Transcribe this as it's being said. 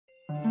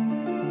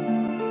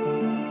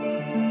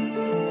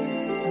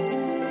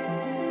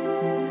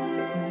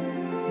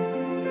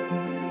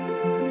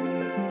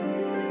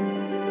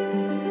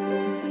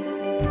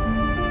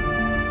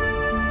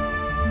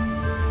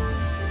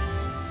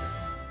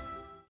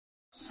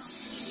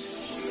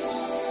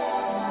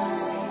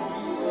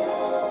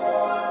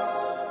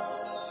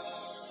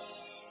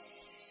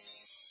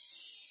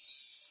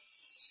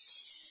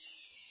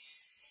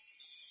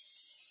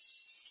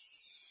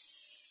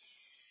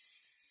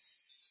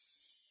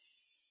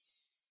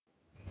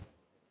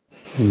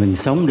Thì mình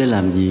sống để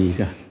làm gì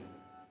cả?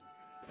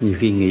 Nhiều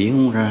khi nghĩ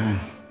không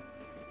ra.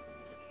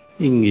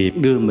 Cái nghiệp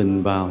đưa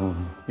mình vào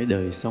cái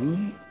đời sống.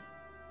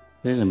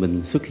 Thế là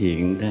mình xuất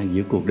hiện ra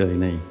giữa cuộc đời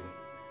này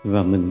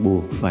và mình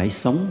buộc phải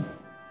sống.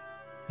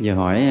 Giờ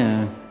hỏi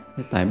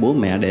tại bố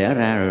mẹ đẻ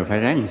ra rồi phải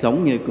ráng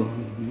sống như cô,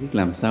 không biết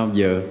làm sao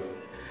giờ.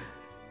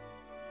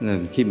 Là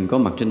khi mình có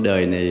mặt trên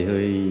đời này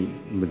thôi,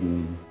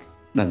 mình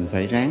đành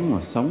phải ráng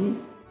mà sống.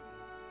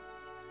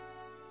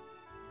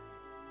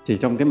 Thì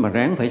trong cái mà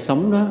ráng phải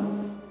sống đó,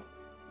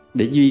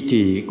 để duy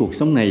trì cuộc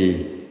sống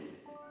này,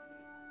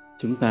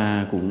 chúng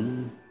ta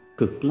cũng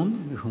cực lắm,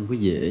 không có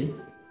dễ.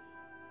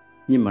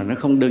 Nhưng mà nó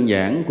không đơn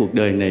giản, cuộc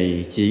đời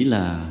này chỉ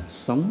là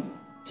sống,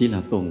 chỉ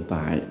là tồn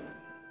tại.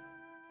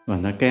 Và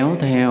nó kéo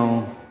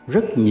theo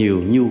rất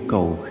nhiều nhu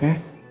cầu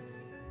khác.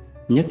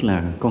 Nhất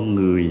là con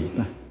người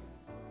ta.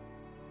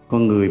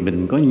 Con người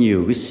mình có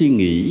nhiều cái suy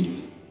nghĩ,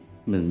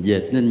 mình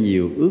dệt nên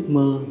nhiều ước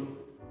mơ,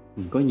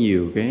 mình có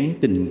nhiều cái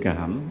tình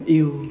cảm,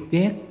 yêu,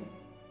 ghét.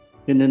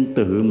 Cho nên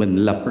tự mình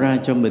lập ra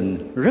cho mình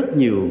rất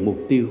nhiều mục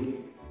tiêu,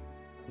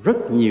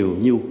 rất nhiều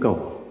nhu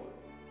cầu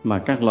mà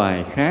các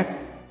loài khác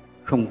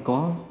không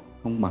có,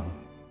 không bằng.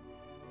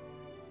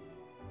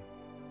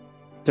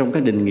 Trong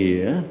cái định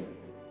nghĩa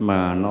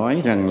mà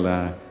nói rằng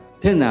là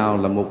thế nào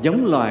là một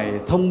giống loài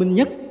thông minh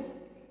nhất,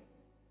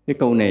 cái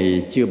câu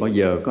này chưa bao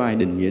giờ có ai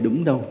định nghĩa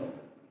đúng đâu.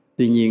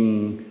 Tuy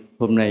nhiên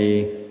hôm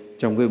nay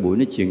trong cái buổi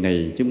nói chuyện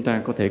này, chúng ta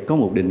có thể có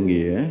một định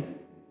nghĩa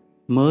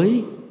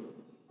mới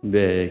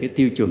về cái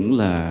tiêu chuẩn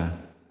là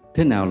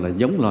thế nào là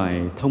giống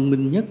loài thông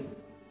minh nhất.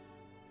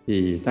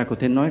 Thì ta có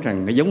thể nói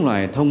rằng cái giống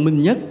loài thông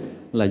minh nhất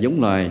là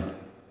giống loài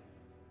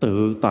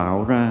tự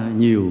tạo ra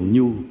nhiều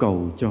nhu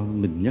cầu cho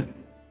mình nhất.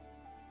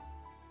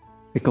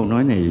 Cái câu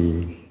nói này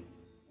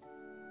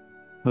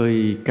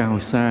hơi cao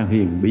xa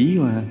huyền bí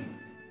mà,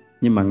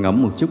 nhưng mà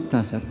ngẫm một chút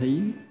ta sẽ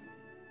thấy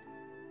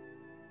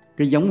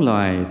cái giống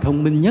loài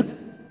thông minh nhất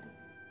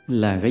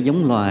là cái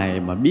giống loài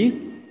mà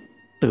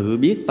tự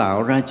biết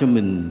tạo ra cho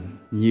mình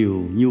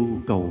nhiều nhu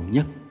cầu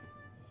nhất.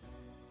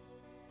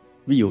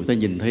 Ví dụ ta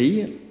nhìn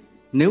thấy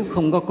nếu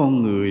không có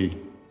con người,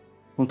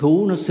 con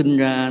thú nó sinh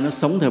ra, nó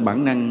sống theo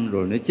bản năng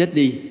rồi nó chết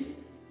đi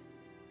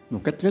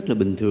một cách rất là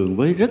bình thường,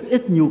 với rất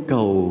ít nhu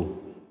cầu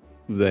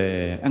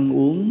về ăn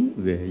uống,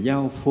 về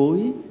giao phối,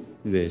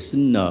 về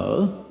sinh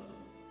nở,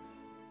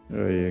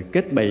 rồi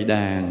kết bầy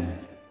đàn,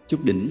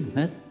 chút đỉnh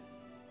hết.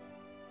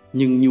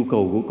 Nhưng nhu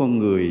cầu của con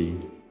người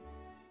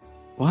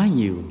quá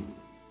nhiều,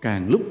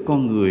 càng lúc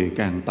con người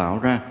càng tạo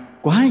ra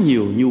quá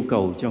nhiều nhu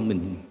cầu cho mình.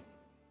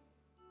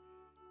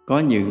 Có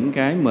những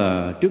cái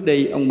mà trước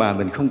đây ông bà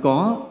mình không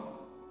có,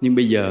 nhưng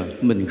bây giờ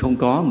mình không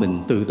có, mình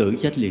tự tử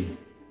chết liền.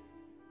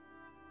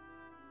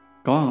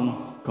 Có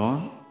không?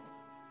 Có.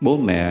 Bố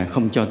mẹ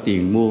không cho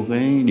tiền mua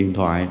cái điện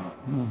thoại,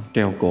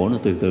 treo cổ nó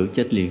tự tử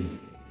chết liền.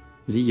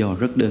 Lý do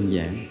rất đơn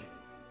giản.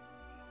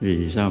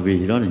 Vì sao?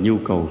 Vì đó là nhu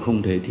cầu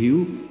không thể thiếu.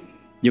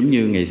 Giống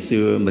như ngày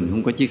xưa mình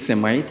không có chiếc xe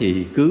máy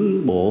thì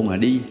cứ bộ mà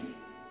đi.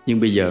 Nhưng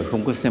bây giờ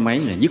không có xe máy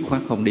là dứt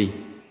khoát không đi.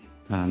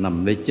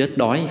 Nằm đây chết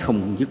đói,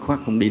 không dứt khoát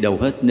không đi đâu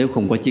hết nếu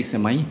không có chiếc xe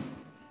máy.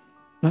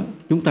 Đó,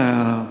 chúng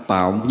ta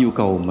tạo một nhu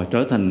cầu mà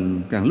trở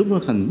thành càng lúc nó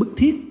thành bức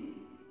thiết.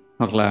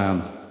 Hoặc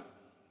là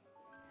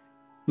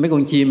mấy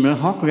con chim nó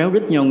hót réo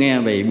rít nhau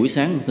nghe về buổi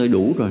sáng thôi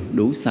đủ rồi,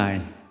 đủ xài.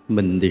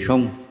 Mình thì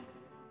không,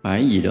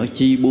 phải gì đó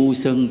chi bu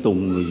sơn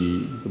tùng rồi gì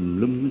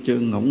tùm lum hết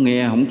trơn, không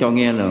nghe, không cho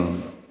nghe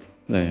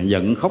là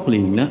giận khóc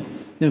liền đó.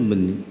 Nên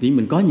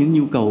mình có những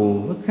nhu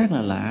cầu rất khác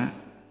là lạ.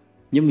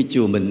 Giống như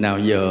chùa mình nào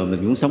giờ mình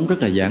cũng sống rất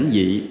là giản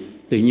dị,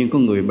 tự nhiên có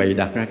người bày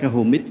đặt ra cái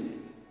home mít.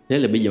 Thế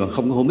là bây giờ mà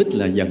không có home mít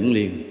là giận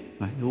liền.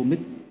 Phải home mít,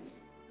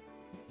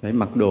 phải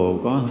mặc đồ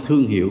có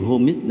thương hiệu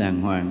home mít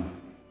đàng hoàng.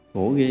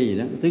 Khổ ghê gì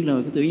đó, tức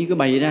là tự nhiên cái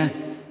bày ra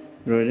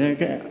rồi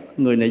cái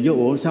người này vô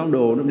ủa sao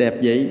đồ nó đẹp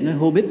vậy, nó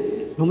home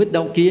mít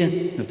đâu kia,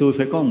 tôi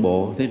phải có một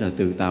bộ. Thế là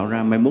tự tạo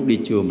ra, mai mốt đi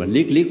chùa mà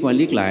liếc qua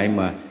liếc lại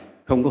mà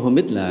không có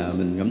home mít là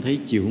mình cảm thấy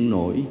chịu không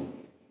nổi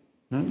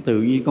đó.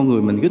 Tự nhiên con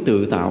người mình cứ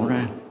tự tạo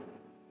ra,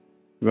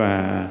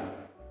 và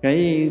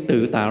cái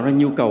tự tạo ra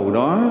nhu cầu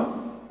đó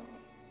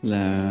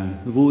là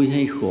vui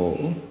hay khổ?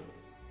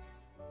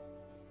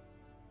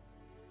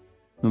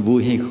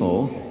 Vui hay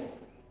khổ?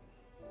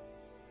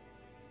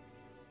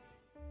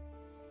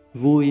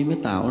 Vui mới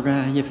tạo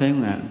ra chứ, phải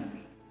không ạ?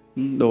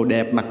 Đồ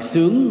đẹp mặc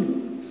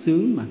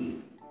sướng mà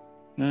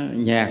đó,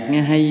 nhạc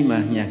nghe hay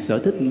mà, nhạc sở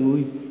thích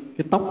vui.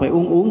 Cái tóc phải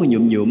uốn mà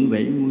nhuộm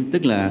vậy vui.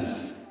 Tức là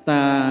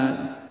ta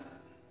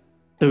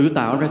tự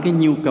tạo ra cái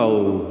nhu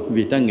cầu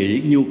vì ta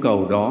nghĩ nhu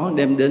cầu đó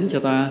đem đến cho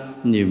ta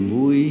niềm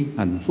vui,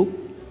 hạnh phúc.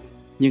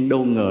 Nhưng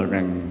đâu ngờ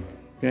rằng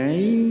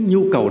cái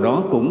nhu cầu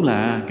đó cũng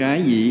là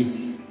cái gì?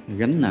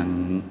 Gánh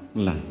nặng,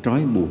 là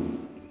trói buộc,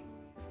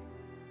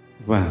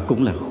 và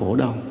cũng là khổ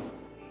đau.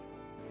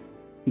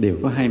 Đều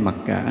có hai mặt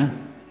cả.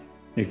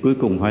 Thì cuối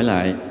cùng hỏi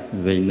lại,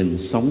 vậy mình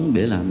sống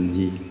để làm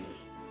gì?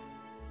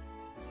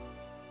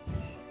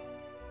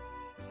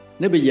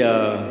 Nếu bây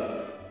giờ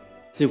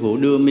sư phụ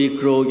đưa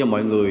micro cho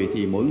mọi người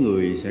thì mỗi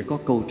người sẽ có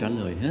câu trả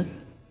lời hết,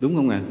 đúng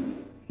không ạ?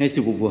 Ngay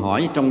sư phụ vừa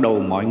hỏi, trong đầu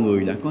mọi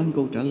người đã có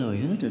câu trả lời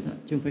hết rồi đó,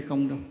 chứ không phải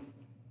không đâu.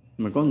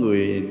 Mà có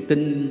người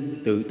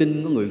tự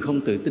tin, có người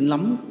không tự tin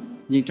lắm,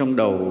 nhưng trong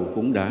đầu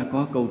cũng đã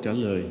có câu trả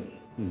lời.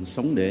 Mình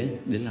sống để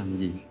làm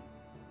gì?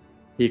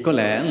 Thì có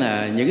lẽ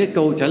là những cái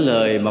câu trả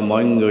lời mà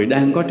mọi người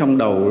đang có trong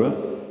đầu đó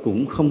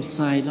cũng không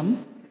sai lắm,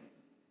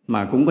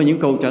 mà cũng có những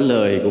câu trả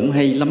lời cũng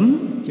hay lắm,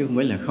 chứ không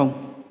phải là không.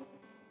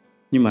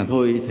 Nhưng mà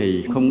thôi,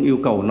 thầy không yêu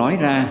cầu nói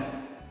ra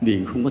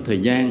vì không có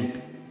thời gian,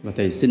 và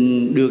thầy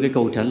xin đưa cái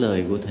câu trả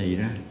lời của thầy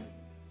ra.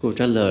 Câu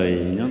trả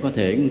lời nó có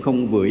thể cũng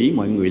không vừa ý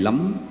mọi người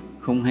lắm,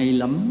 không hay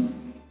lắm,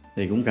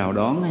 thầy cũng rào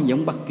đón,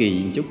 giống Bắc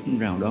Kỳ một chút, cũng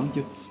rào đón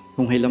chút,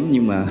 không hay lắm,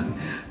 nhưng mà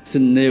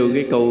xin nêu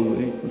cái câu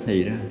của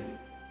thầy ra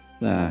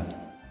là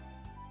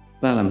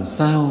ta làm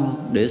sao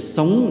để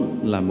sống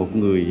là một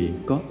người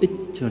có ích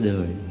cho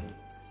đời.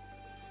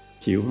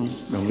 Chịu không?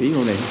 Đồng ý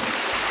câu này không?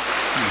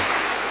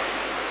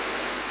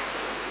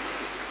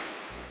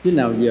 Chứ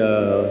nào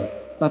giờ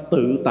ta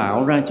tự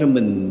tạo ra cho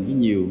mình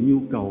nhiều nhu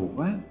cầu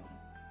quá,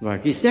 và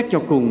khi xét cho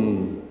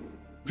cùng,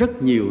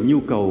 rất nhiều nhu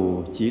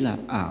cầu chỉ là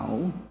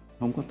ảo,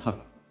 không có thật,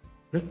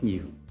 rất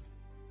nhiều.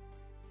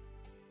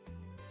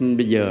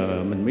 Bây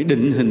giờ mình mới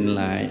định hình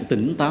lại,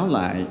 tỉnh táo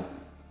lại.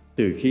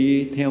 Từ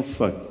khi theo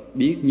Phật,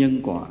 biết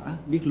nhân quả,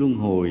 biết luân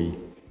hồi,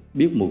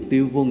 biết mục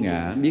tiêu vô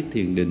ngã, biết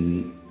thiền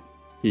định,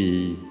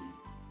 thì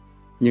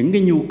những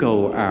cái nhu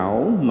cầu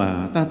ảo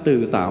mà ta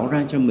tự tạo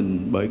ra cho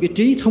mình bởi cái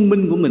trí thông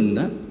minh của mình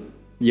đó,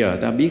 giờ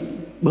ta biết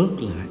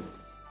bớt lại,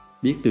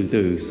 biết từ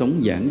từ sống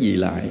giản dị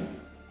lại.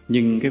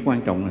 Nhưng cái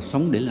quan trọng là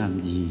sống để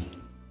làm gì?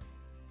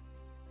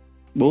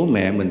 Bố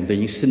mẹ mình tự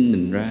nhiên sinh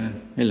mình ra,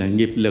 hay là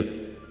nghiệp lực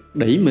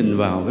đẩy mình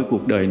vào cái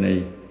cuộc đời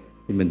này,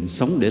 thì mình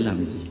sống để làm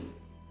gì?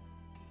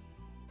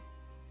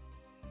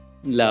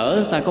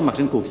 Lỡ ta có mặt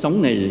trên cuộc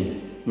sống này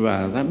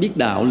và ta biết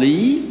đạo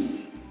lý,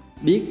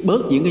 biết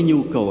bớt những cái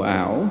nhu cầu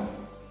ảo,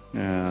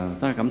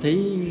 ta cảm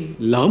thấy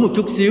lỡ một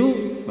chút xíu,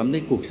 cảm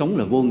thấy cuộc sống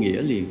là vô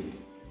nghĩa liền.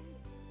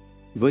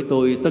 Với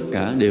tôi tất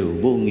cả đều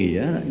vô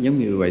nghĩa, giống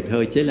như bài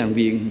thơ Chế Lan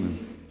Viên.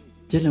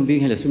 Chế Lan Viên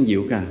hay là Xuân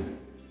Diệu cả?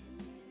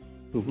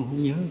 Tôi cũng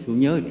không nhớ. Tôi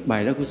nhớ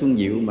bài đó của Xuân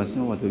Diệu, mà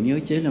sao mà tôi nhớ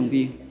Chế Lan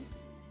Viên.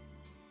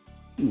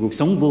 Cuộc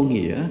sống vô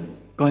nghĩa,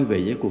 coi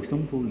về với cuộc sống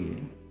vô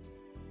nghĩa.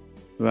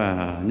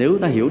 Và nếu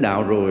ta hiểu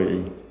đạo rồi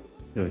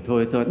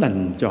thôi ta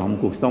đành chọn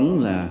cuộc sống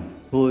là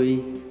thôi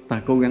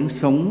ta cố gắng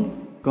sống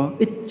có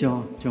ích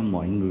cho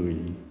mọi người.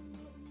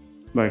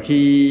 Và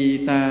khi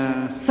ta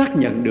xác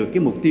nhận được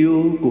cái mục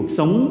tiêu cuộc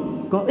sống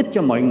có ích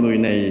cho mọi người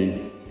này,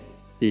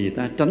 thì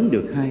ta tránh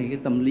được hai cái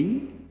tâm lý.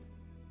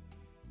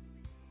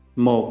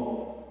 Một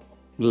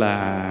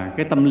là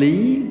cái tâm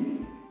lý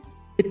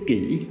ích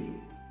kỷ,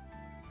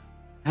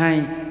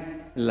 hai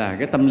là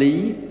cái tâm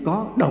lý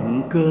có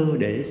động cơ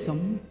để sống.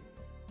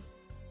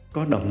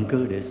 Có động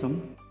cơ để sống.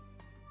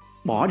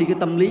 Bỏ đi cái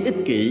tâm lý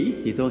ích kỷ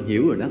thì tôi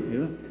hiểu rồi đó,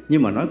 hiểu đó.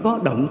 Nhưng mà nói có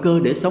động cơ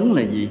để sống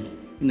là gì?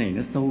 Cái này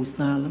nó sâu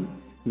xa lắm.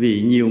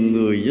 Vì nhiều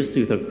người với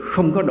sự thật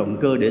không có động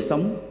cơ để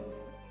sống.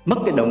 Mất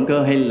cái động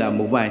cơ hay là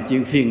một vài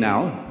chuyện phiền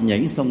não,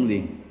 nhảy sông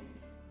liền.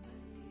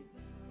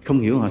 Không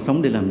hiểu họ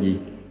sống để làm gì.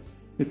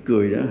 Nó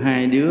cười đó,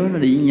 hai đứa nó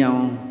đi với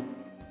nhau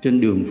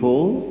trên đường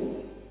phố,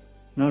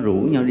 nó rủ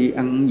nhau đi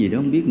ăn gì đó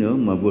không biết nữa,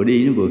 mà vừa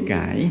đi nó vừa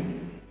cãi.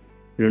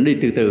 Rồi nó đi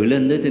từ từ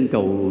lên tới trên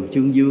cầu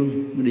Chương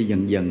Dương, nó đi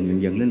dần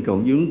dần lên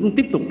cầu Dương, nó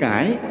tiếp tục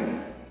cãi.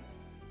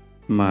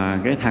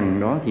 Mà cái thằng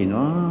đó thì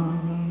nó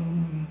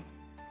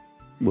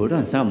bữa đó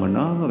làm sao mà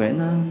nó có vẻ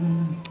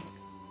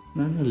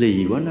nó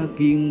lì quá, nó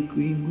kiên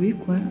quyết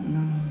quá,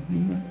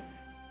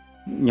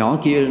 nhỏ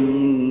kia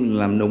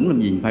làm nũng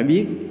làm gì phải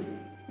biết.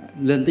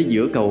 Lên tới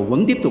giữa cầu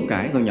vẫn tiếp tục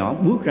cãi, con nhỏ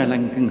bước ra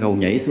lăn căn cầu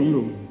nhảy xuống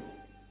luôn.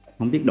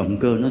 Không biết động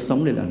cơ nó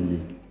sống để làm gì,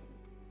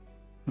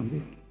 không biết.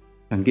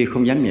 Thằng kia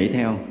không dám nhảy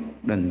theo,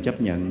 đành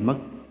chấp nhận mất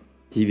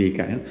chỉ vì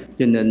cãi.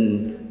 Cho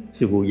nên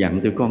sư phụ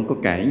dặn tụi con có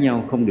cãi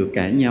nhau, không được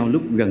cãi nhau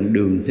lúc gần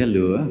đường xe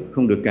lửa,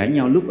 không được cãi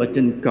nhau lúc ở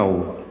trên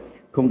cầu,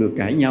 không được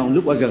cãi nhau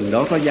lúc ở gần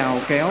đó có dao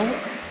kéo,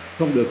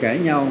 không được cãi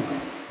nhau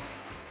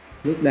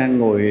lúc đang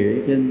ngồi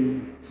trên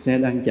xe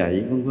đang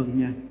chạy, vân vân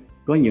nha.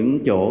 Có những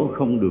chỗ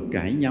không được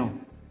cãi nhau.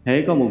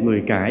 Hễ có một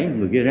người cãi,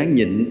 người kia ráng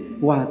nhịn,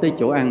 qua tới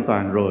chỗ an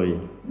toàn rồi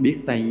biết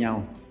tay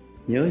nhau.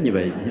 Nhớ như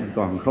vậy,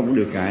 còn không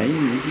được cãi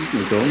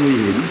những chỗ nguy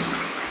hiểm.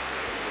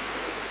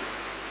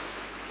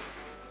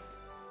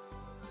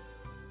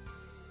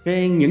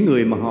 Những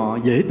người mà họ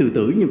dễ tự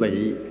tử như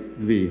vậy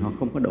vì họ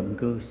không có động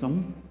cơ sống.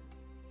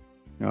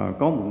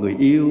 Có một người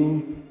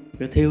yêu,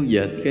 cái theo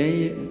dệt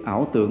cái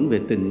ảo tưởng về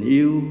tình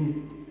yêu,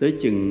 tới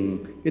chừng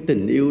cái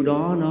tình yêu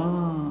đó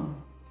nó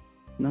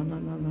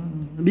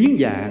biến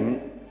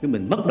dạng, cái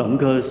mình mất động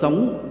cơ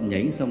sống,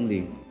 nhảy sông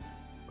liền.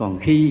 Còn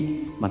khi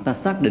mà ta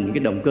xác định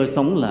cái động cơ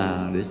sống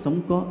là để sống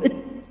có ích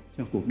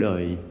cho cuộc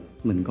đời,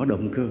 mình có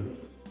động cơ.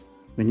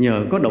 Và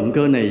nhờ có động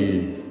cơ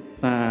này,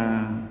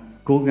 ta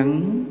cố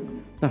gắng,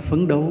 ta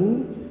phấn đấu,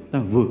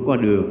 ta vượt qua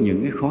được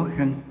những cái khó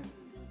khăn.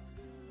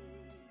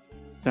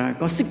 Ta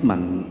có sức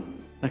mạnh,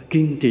 ta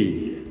kiên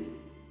trì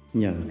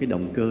nhờ cái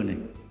động cơ này.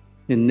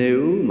 Nên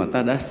nếu mà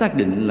ta đã xác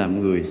định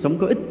làm người sống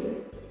có ích,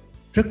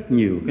 rất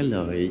nhiều cái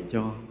lợi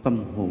cho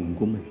tâm hồn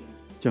của mình,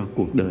 cho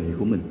cuộc đời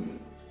của mình.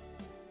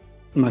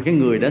 Mà cái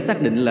người đã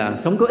xác định là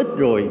sống có ích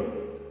rồi,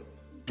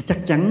 chắc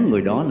chắn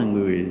người đó là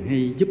người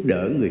hay giúp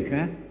đỡ người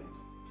khác,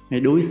 hay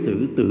đối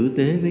xử tử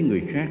tế với người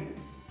khác.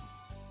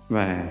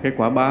 Và cái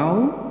quả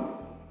báo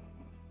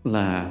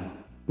là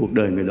cuộc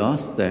đời người đó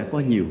sẽ có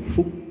nhiều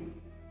phúc,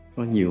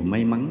 có nhiều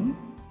may mắn.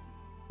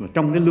 Và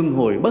trong cái luân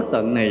hồi bất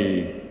tận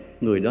này,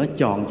 người đó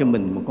chọn cho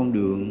mình một con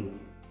đường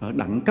ở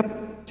đẳng cấp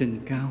trên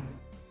cao.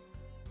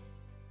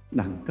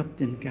 Đẳng cấp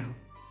trên cao.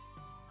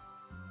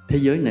 Thế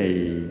giới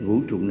này,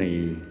 vũ trụ này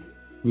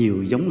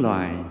nhiều giống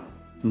loài,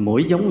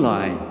 mỗi giống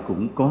loài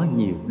cũng có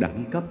nhiều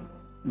đẳng cấp.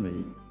 Vậy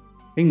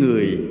cái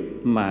người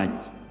mà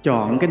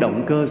chọn cái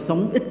động cơ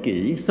sống ích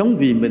kỷ, sống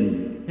vì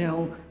mình,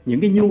 theo những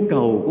cái nhu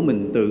cầu của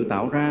mình tự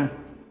tạo ra,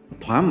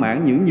 thỏa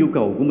mãn những nhu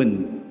cầu của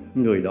mình,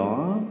 người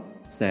đó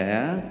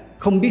sẽ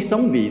không biết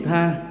sống vị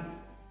tha,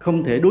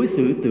 không thể đối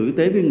xử tử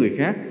tế với người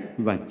khác,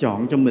 và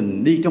chọn cho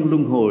mình đi trong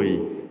luân hồi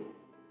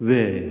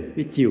về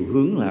cái chiều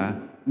hướng là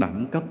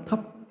đẳng cấp thấp.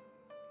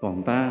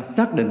 Còn ta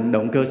xác định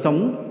động cơ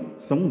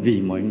sống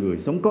vì mọi người,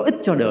 sống có ích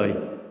cho đời,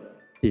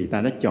 thì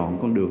ta đã chọn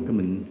con đường của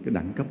mình, cái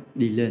đẳng cấp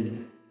đi lên.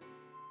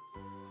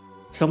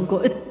 Sống có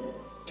ích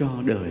cho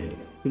đời,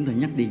 chúng ta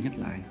nhắc đi nhắc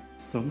lại,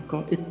 sống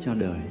có ích cho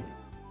đời.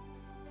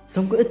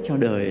 Sống có ích cho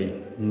đời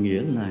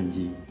nghĩa là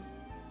gì?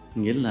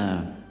 Nghĩa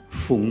là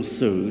phụng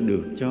sự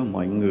được cho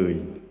mọi người,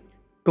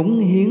 cống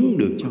hiến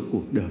được cho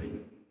cuộc đời,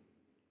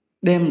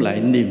 đem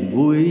lại niềm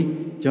vui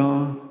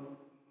cho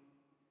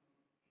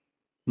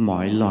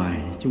mọi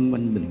loài xung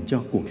quanh mình,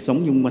 cho cuộc sống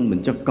xung quanh mình,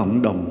 cho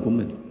cộng đồng của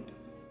mình,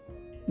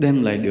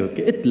 đem lại được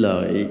cái ích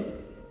lợi,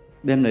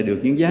 đem lại được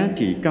những giá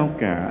trị cao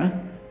cả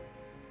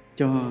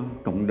cho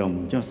cộng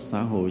đồng, cho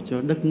xã hội,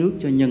 cho đất nước,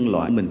 cho nhân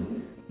loại mình.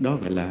 Đó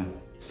gọi là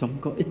sống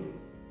có ích.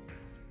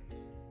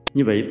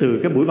 Như vậy từ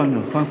cái buổi ban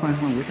đầu, khoan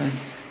buổi tay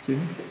chứ.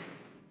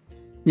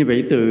 Như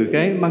vậy từ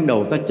cái ban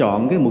đầu ta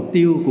chọn cái mục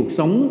tiêu cuộc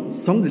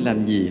sống để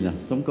làm gì là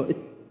sống có ích.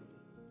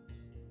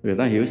 Người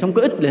ta hiểu sống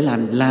có ích để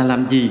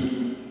làm gì?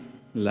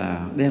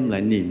 Là đem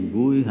lại niềm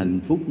vui, hạnh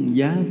phúc,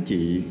 giá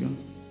trị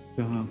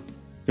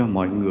cho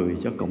mọi người,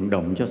 cho cộng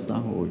đồng, cho xã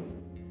hội.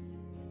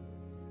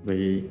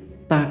 Vậy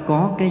ta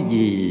có cái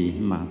gì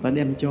mà ta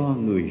đem cho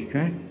người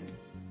khác?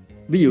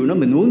 Ví dụ nó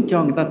mình muốn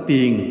cho người ta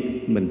tiền,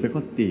 mình phải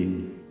có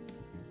tiền.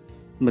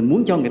 Mình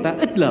muốn cho người ta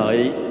ích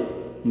lợi,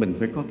 mình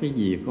phải có cái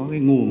gì, có cái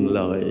nguồn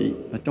lợi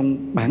ở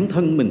trong bản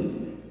thân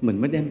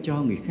mình mới đem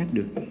cho người khác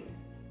được.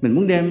 Mình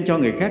muốn đem cho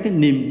người khác cái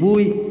niềm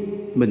vui,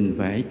 mình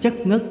phải chất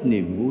ngất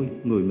niềm vui,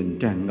 người mình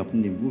tràn ngập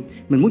niềm vui.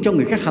 Mình muốn cho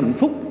người khác hạnh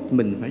phúc,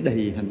 mình phải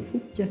đầy hạnh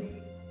phúc chứ.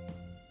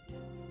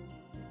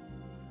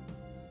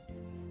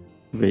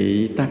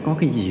 Vậy ta có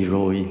cái gì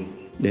rồi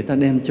để ta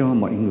đem cho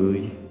mọi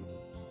người?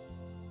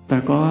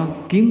 Ta có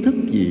kiến thức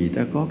gì,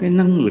 ta có cái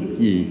năng lực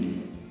gì,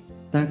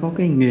 ta có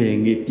cái nghề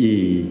nghiệp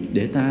gì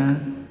để ta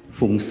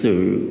phụng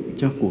sự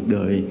cho cuộc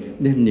đời,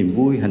 đem niềm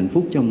vui, hạnh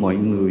phúc cho mọi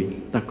người?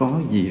 Ta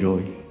có gì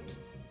rồi?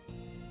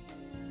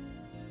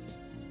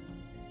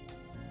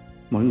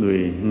 Mọi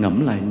người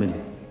ngẫm lại mình.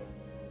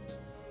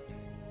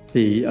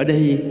 Thì ở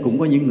đây cũng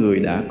có những người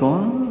đã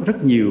có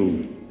rất nhiều,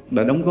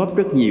 đã đóng góp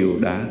rất nhiều,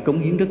 đã cống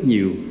hiến rất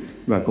nhiều,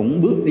 và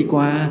cũng bước đi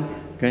qua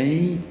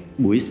cái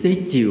buổi xế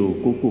chiều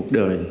của cuộc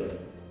đời.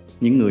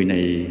 Những người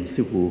này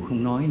sư phụ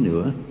không nói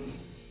nữa,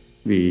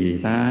 vì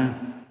ta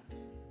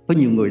có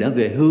nhiều người đã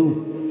về hưu.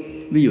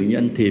 Ví dụ như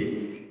anh Thiệp,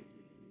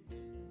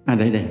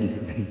 đây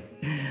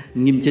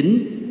Nghiêm Chính,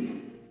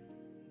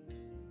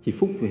 chị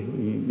Phúc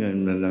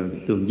là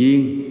Tường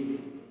Duyên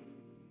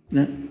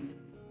đó,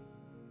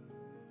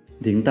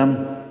 Thiện Tâm,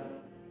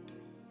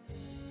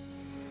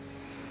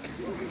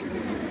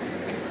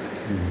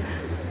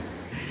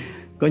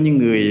 có những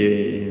người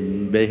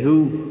về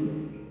hưu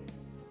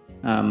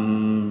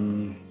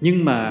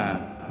nhưng mà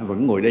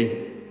vẫn ngồi đây,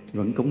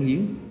 vẫn cống hiến.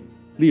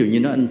 Ví dụ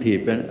như anh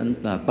Thiệp, anh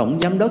là tổng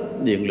giám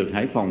đốc Điện lực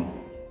Hải Phòng,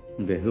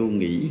 về hưu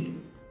nghỉ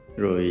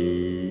rồi,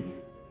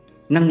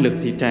 năng lực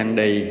thì tràn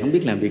đầy, không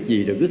biết làm việc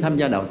gì, rồi cứ tham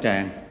gia đạo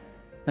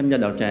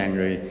tràng,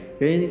 rồi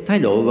cái thái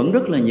độ vẫn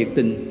rất là nhiệt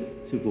tình.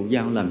 Sư phụ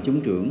giao làm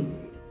chúng trưởng,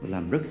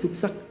 làm rất xuất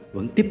sắc,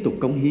 vẫn tiếp tục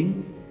cống hiến.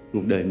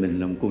 Cuộc đời mình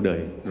là một cuộc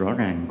đời rõ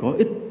ràng có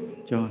ích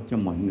cho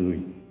mọi người.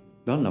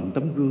 Đó là một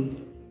tấm gương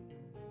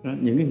đó.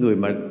 Những cái người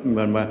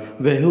mà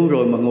về hưu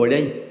rồi mà ngồi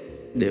đây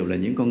đều là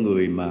những con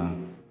người mà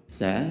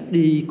sẽ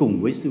đi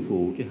cùng với sư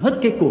phụ hết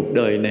cái cuộc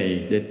đời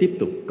này để tiếp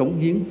tục cống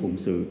hiến phụng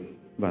sự,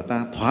 và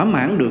ta thỏa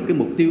mãn được cái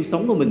mục tiêu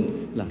sống của mình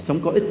là sống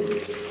có ích.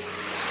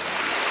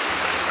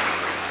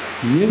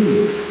 Nhưng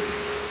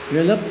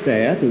cái lớp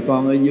trẻ tụi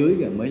con ở dưới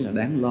mới là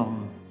đáng lo.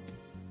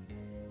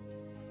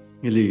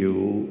 Liệu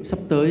sắp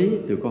tới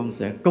tụi con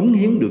sẽ cống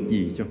hiến được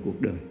gì cho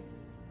cuộc đời,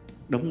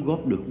 đóng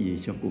góp được gì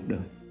cho cuộc đời?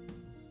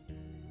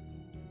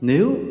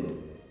 Nếu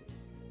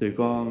tụi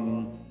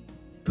con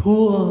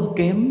thua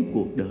kém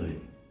cuộc đời,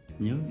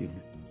 nhớ điều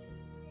này.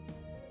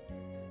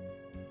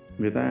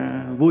 Người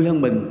ta vui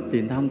hơn mình thì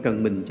người ta không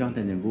cần mình cho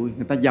thành niềm vui.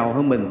 Người ta giàu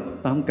hơn mình,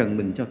 ta không cần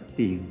mình cho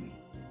tiền.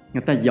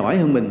 Người ta giỏi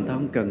hơn mình, ta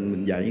không cần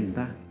mình dạy người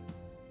ta.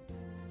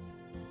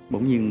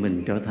 bỗng nhiên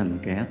mình trở thành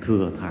kẻ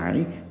thừa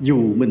thãi,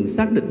 dù mình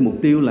xác định mục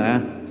tiêu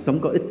là sống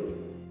có ích.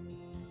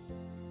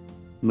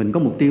 Mình có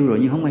mục tiêu rồi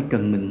nhưng không ai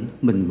cần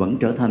mình vẫn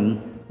trở thành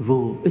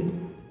vô ích.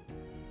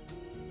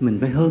 Mình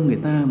phải hơn người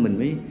ta, mình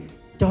phải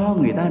cho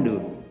người ta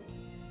được.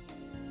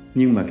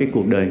 Nhưng mà cái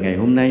cuộc đời ngày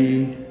hôm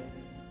nay,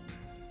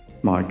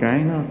 mọi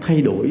cái nó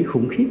thay đổi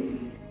khủng khiếp.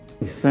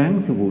 Hồi sáng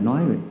sư phụ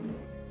nói vậy.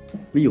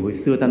 Ví dụ hồi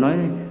xưa ta nói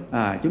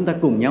chúng ta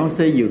cùng nhau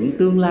xây dựng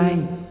tương lai.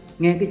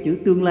 Nghe cái chữ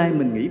tương lai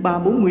mình nghĩ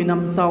 30-40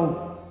 năm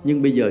sau.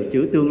 Nhưng bây giờ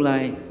chữ tương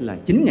lai là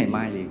chính ngày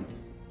mai liền.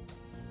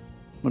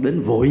 Nó đến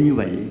vội như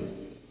vậy.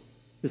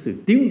 Cái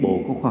sự tiến bộ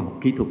của khoa học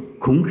kỹ thuật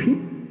khủng khiếp.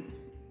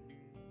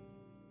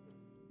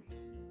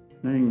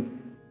 Nên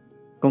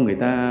con người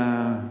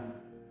ta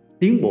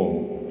tiến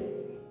bộ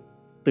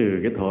từ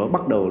cái thuở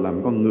bắt đầu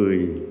làm con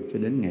người cho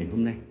đến ngày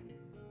hôm nay.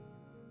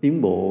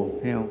 Tiến bộ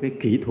theo cái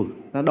kỹ thuật,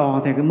 ta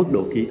đo theo cái mức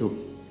độ kỹ thuật.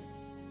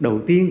 Đầu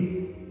tiên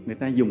người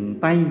ta dùng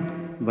tay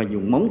và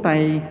dùng móng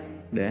tay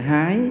để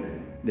hái,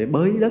 để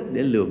bới đất,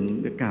 để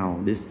lượm, để cào,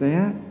 để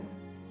xé.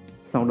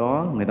 Sau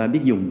đó người ta biết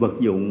dùng vật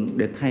dụng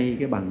để thay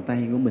cái bàn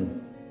tay của mình,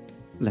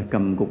 là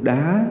cầm cục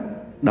đá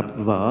đập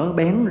vỡ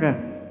bén ra,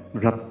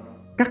 rạch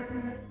cắt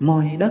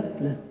moi đất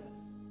lên.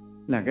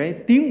 Là cái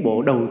tiến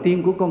bộ đầu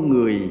tiên của con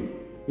người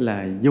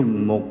là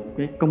dùng một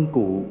cái công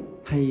cụ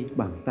thay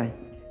bàn tay,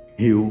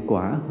 hiệu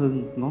quả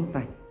hơn ngón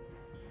tay.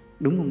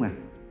 Đúng không ạ?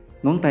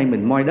 Ngón tay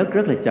mình moi đất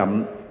rất là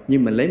chậm,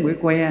 nhưng mình lấy một cái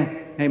que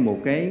hay một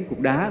cái cục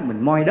đá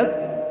mình moi đất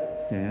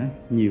sẽ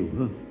nhiều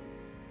hơn.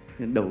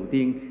 Nên đầu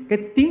tiên, cái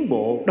tiến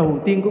bộ đầu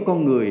tiên của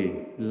con người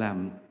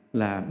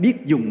là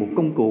biết dùng một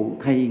công cụ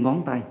thay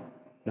ngón tay.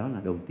 Đó là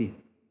đầu tiên.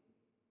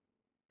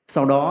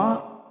 Sau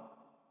đó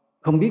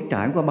không biết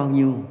trải qua bao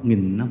nhiêu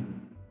nghìn năm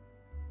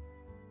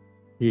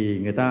thì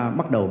người ta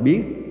bắt đầu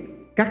biết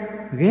cắt,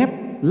 ghép,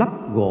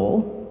 lắp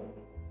gỗ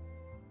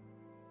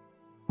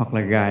hoặc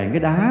là gài cái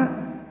đá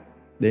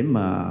để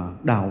mà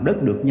đào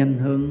đất được nhanh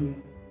hơn,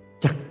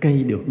 chặt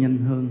cây được nhanh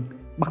hơn,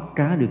 bắt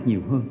cá được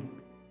nhiều hơn.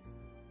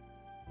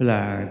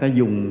 Là người ta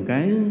dùng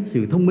cái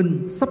sự thông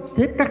minh sắp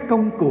xếp các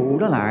công cụ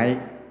đó lại,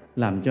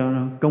 làm cho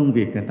công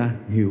việc người ta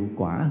hiệu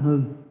quả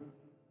hơn.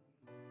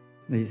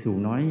 Đây sư phụ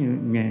nói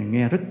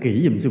nghe rất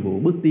kỹ giùm sư phụ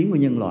bước tiến của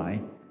nhân loại.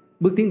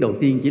 Bước tiến đầu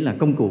tiên chỉ là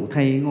công cụ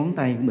thay ngón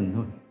tay của mình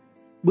thôi.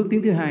 Bước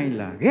tiến thứ hai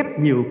là ghép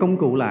nhiều công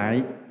cụ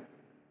lại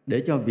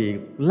để cho việc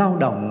lao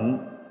động,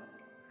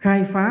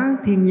 khai phá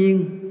thiên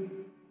nhiên,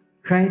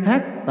 khai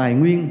thác tài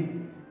nguyên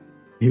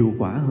hiệu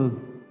quả hơn,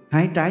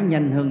 hái trái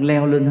nhanh hơn,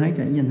 leo lên hái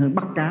trái nhanh hơn,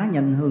 bắt cá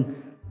nhanh hơn,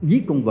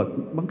 giết con vật,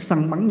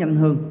 bắn nhanh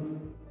hơn.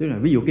 Tức là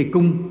ví dụ cây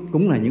cung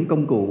cũng là những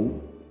công cụ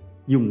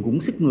dùng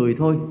cũng sức người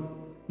thôi.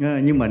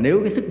 Nhưng mà nếu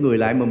cái sức người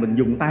lại mà mình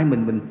dùng tay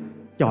mình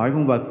chọi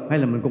con vật, hay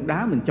là mình cục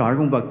đá mình chọi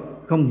con vật,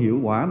 không hiệu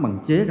quả bằng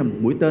chế ra một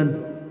mũi tên,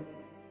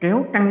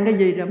 kéo căng cái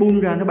dây ra, buông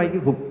ra nó bay cái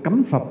vụt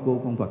cắm phập của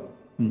con vật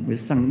để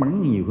săn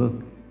bắn nhiều hơn.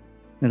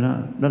 Nên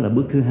đó là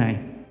bước thứ hai.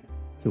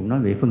 Sư phụ nói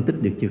vậy phân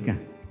tích được chưa cả?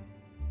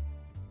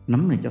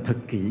 Nắm này cho thật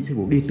kỹ, sư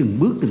phụ đi từng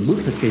bước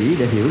thật kỹ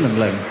để hiểu lần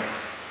lần.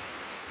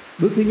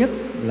 Bước thứ nhất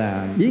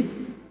là biết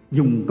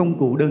dùng công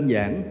cụ đơn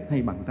giản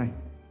thay bằng tay.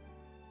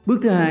 Bước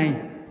thứ hai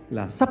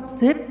là sắp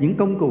xếp những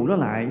công cụ đó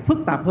lại phức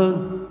tạp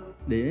hơn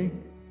để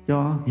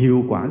cho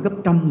hiệu quả gấp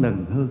trăm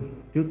lần hơn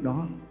trước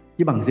đó.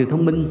 Chỉ bằng sự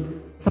thông minh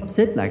sắp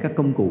xếp lại các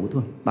công cụ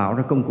thôi, tạo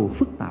ra công cụ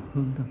phức tạp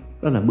hơn thôi.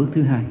 Đó là bước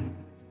thứ hai.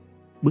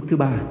 Bước thứ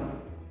ba,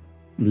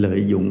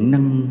 lợi dụng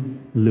năng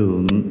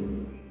lượng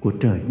của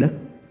trời đất.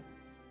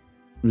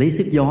 Lấy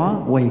sức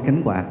gió quay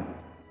cánh quạt,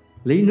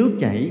 lấy nước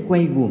chảy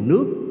quay nguồn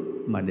nước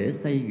mà để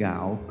xay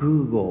gạo,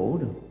 cưa gỗ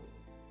được.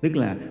 Tức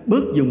là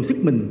bớt dùng sức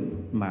mình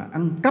mà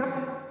ăn cắp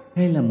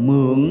hay là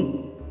mượn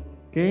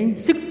cái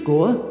sức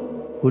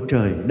của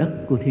trời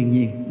đất, của thiên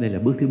nhiên. Đây là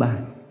bước thứ ba.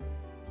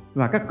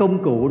 Và các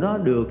công cụ đó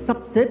được sắp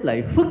xếp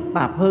lại phức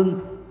tạp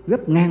hơn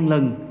gấp ngàn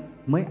lần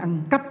mới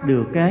ăn cắp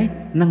được cái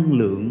năng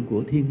lượng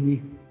của thiên nhiên.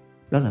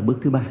 Đó là bước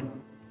thứ ba.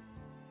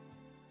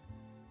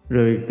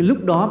 Rồi cái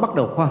lúc đó bắt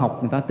đầu khoa học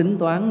người ta tính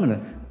toán là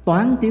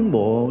toán tiến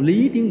bộ,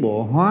 lý tiến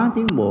bộ, hóa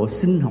tiến bộ,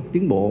 sinh học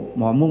tiến bộ,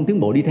 mọi môn tiến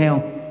bộ đi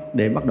theo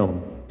để bắt đầu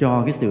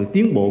cho cái sự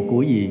tiến bộ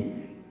của gì?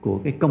 Của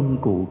cái công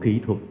cụ kỹ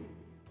thuật.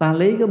 Ta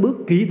lấy cái bước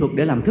kỹ thuật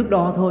để làm thước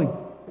đo thôi.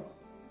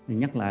 Thì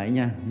nhắc lại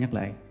nha, nhắc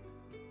lại.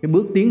 Cái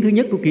bước tiến thứ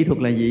nhất của kỹ thuật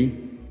là gì?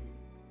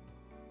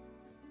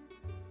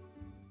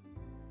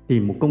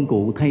 Tìm một công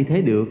cụ thay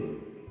thế được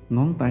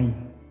ngón tay.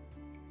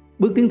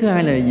 Bước tiến thứ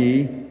hai là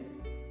gì?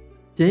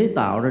 Chế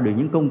tạo ra được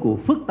những công cụ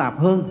phức tạp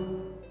hơn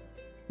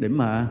để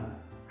mà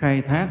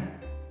khai thác,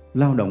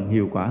 lao động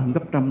hiệu quả hơn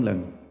gấp trăm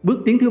lần. Bước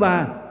tiến thứ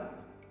ba,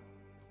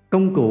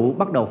 công cụ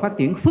bắt đầu phát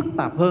triển phức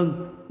tạp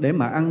hơn để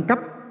mà ăn cắp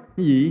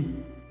cái gì?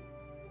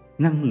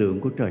 Năng lượng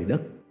của trời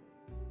đất.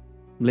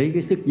 Lấy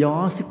cái sức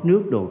gió, sức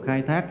nước đồ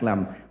khai thác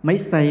làm máy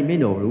xay, máy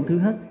đồ đủ thứ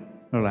hết.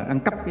 Hoặc là ăn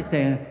cắp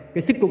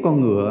cái sức của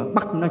con ngựa,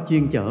 bắt nó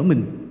chuyên chở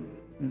mình.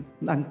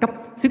 Ăn cắp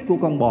sức của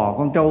con bò,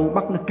 con trâu,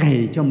 bắt nó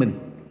cày cho mình.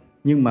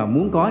 Nhưng mà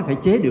muốn có phải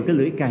chế được cái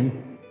lưỡi cày,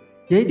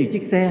 chế được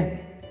chiếc xe.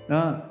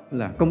 Đó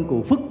là công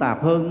cụ phức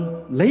tạp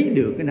hơn, lấy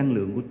được cái năng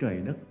lượng của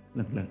trời đất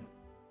lần lần.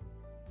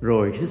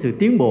 Rồi cái sự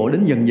tiến bộ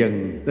đến dần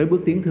dần tới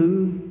bước tiến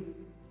thứ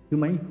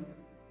mấy?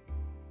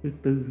 Thứ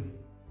tư.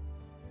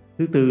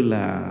 Thứ tư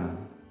là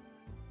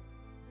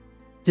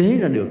chế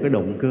ra được cái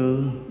động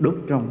cơ đốt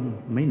trong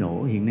máy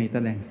nổ hiện nay ta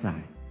đang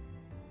xài.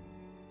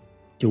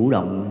 Chủ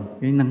động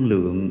cái năng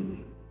lượng,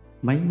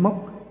 máy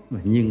móc và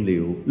nhiên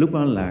liệu. Lúc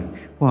đó là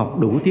khoa học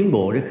đủ tiến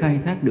bộ để khai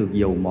thác được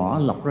dầu mỏ,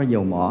 lọc ra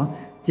dầu mỏ,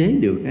 chế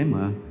được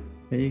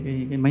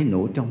cái máy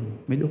nổ trong,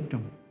 máy đốt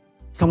trong.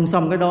 Song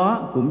song cái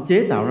đó cũng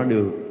chế tạo ra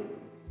được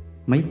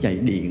máy chạy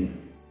điện.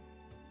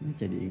 Máy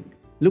chạy điện.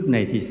 Lúc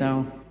này thì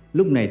sao?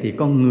 Lúc này thì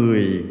con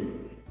người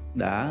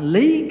đã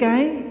lấy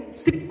cái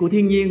sức của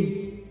thiên nhiên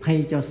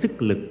thay cho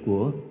sức lực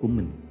của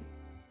mình.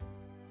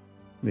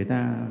 Người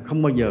ta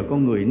không bao giờ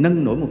con người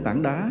nâng nổi một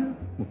tảng đá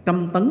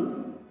 100 tấn,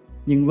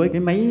 nhưng với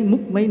cái máy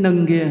múc, máy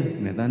nâng kia,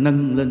 người ta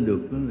nâng lên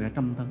được cả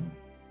 100 tấn.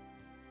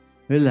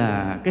 Thế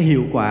là cái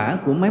hiệu quả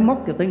của máy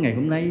móc cho tới ngày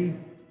hôm nay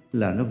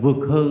là nó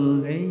vượt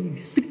hơn cái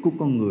sức của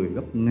con người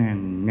gấp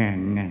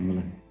ngàn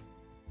lần.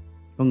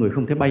 Con người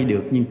không thể bay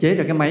được, nhưng chế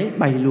ra cái máy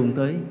bay luôn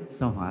tới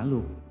sao Hỏa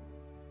luôn.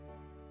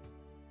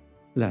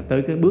 Là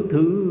tới cái bước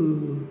thứ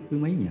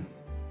mấy nhỉ?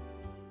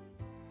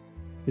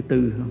 Thứ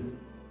tư không?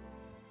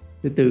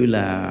 Thứ tư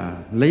là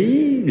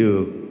lấy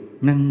được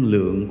năng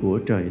lượng của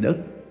trời đất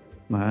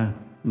mà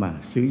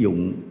sử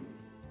dụng,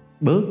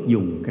 bớt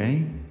dùng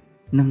cái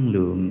năng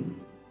lượng,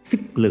 sức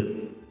lực,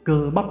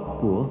 cơ bắp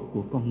của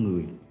con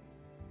người.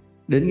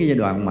 Đến cái giai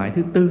đoạn mãi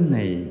thứ tư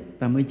này,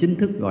 ta mới chính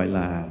thức gọi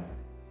là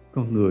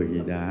con người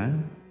đã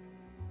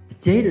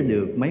chế ra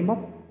được máy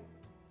móc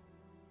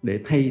để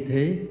thay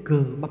thế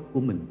cơ bắp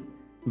của mình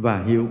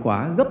và hiệu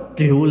quả gấp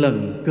triệu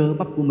lần cơ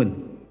bắp của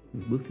mình.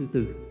 Bước thứ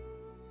tư.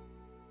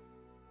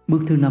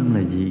 Bước thứ năm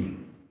là gì?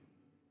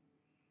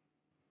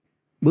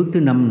 Bước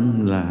thứ năm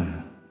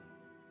là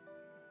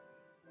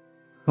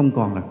không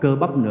còn là cơ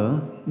bắp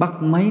nữa,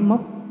 bắt máy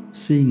móc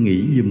suy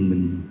nghĩ giùm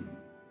mình,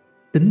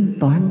 tính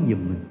toán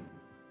giùm mình.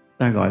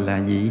 Ta gọi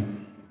là gì?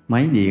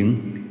 Máy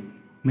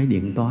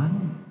điện toán.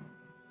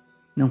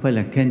 Nó không phải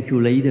là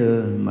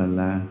calculator mà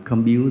là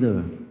computer.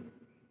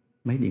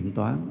 Máy điện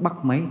toán,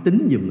 bắt máy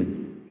tính giùm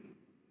mình.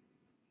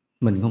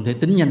 Mình không thể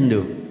tính nhanh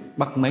được,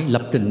 bắt máy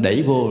lập trình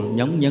đẩy vô,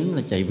 nhấn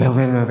là chạy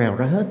vèo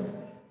ra hết.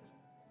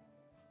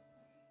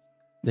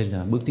 Đây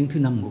là bước tiến thứ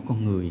năm của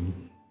con người,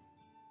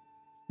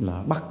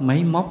 là bắt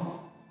máy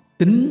móc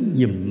tính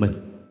giùm mình.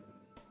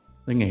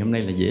 Tới ngày hôm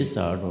nay là dễ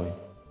sợ rồi,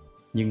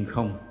 nhưng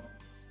không.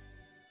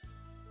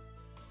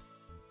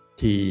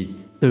 Thì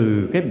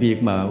từ cái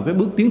việc mà cái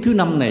bước tiến thứ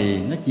năm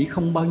này nó chỉ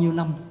không bao nhiêu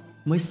năm,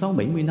 mới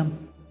 60-70 năm.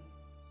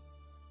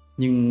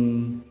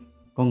 Nhưng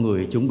con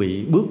người chuẩn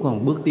bị bước qua một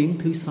bước tiến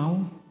thứ 6.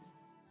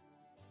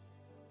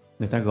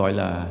 Người ta gọi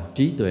là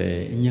trí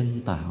tuệ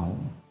nhân tạo.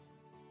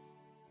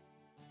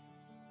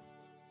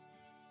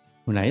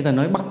 Hồi nãy ta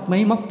nói bắt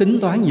máy móc tính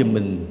toán giùm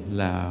mình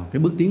là cái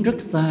bước tiến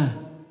rất xa.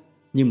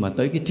 Nhưng mà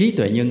tới cái trí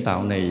tuệ nhân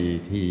tạo này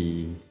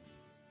thì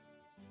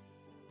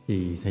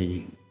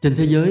trên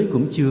thế giới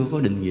cũng chưa có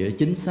định nghĩa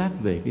chính xác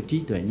về cái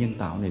trí tuệ nhân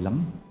tạo này lắm.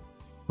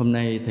 Hôm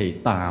nay thầy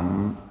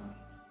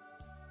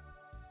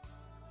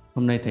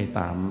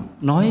tạm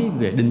nói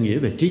về định nghĩa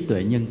về trí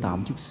tuệ nhân tạo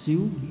một chút xíu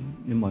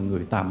để mọi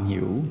người tạm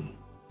hiểu.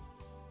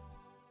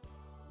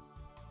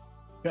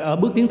 Ở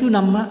bước tiến thứ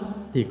 5 á,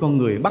 thì con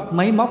người bắt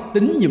máy móc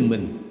tính giùm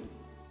mình.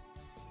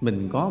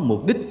 Mình có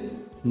mục đích,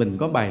 mình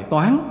có bài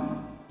toán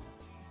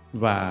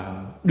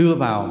và đưa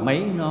vào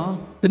máy nó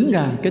tính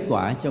ra kết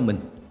quả cho mình.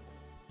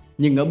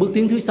 Nhưng ở bước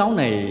tiến thứ 6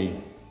 này,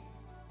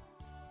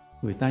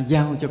 người ta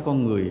giao cho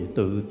con người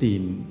tự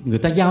tìm, người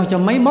ta giao cho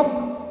máy móc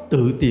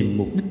tự tìm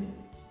mục đích.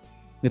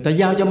 Người ta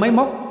giao cho máy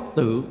móc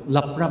tự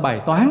lập ra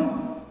bài toán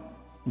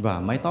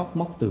và máy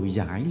móc tự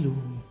giải luôn.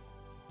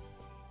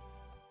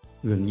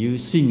 Gần như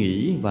suy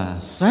nghĩ và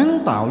sáng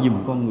tạo giùm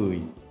con người.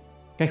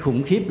 Cái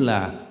khủng khiếp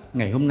là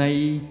ngày hôm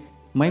nay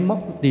máy móc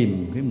nó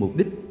tìm cái mục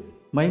đích,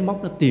 máy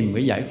móc nó tìm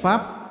cái giải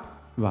pháp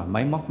và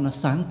máy móc nó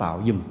sáng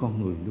tạo giùm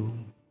con người luôn.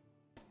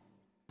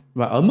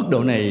 Và ở mức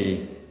độ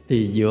này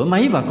thì giữa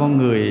máy và con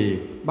người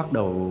bắt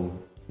đầu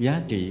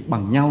giá trị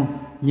bằng nhau,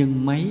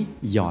 nhưng máy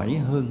giỏi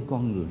hơn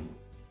con người.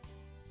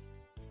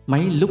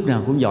 Máy lúc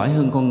nào cũng giỏi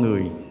hơn con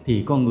người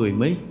thì con người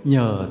mới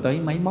nhờ tới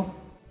máy móc.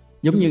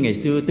 Giống như ngày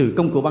xưa từ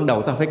công cụ ban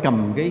đầu ta phải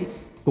cầm cái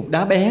cục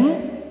đá bén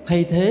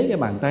thay thế cái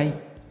bàn tay,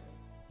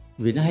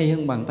 vì nó hay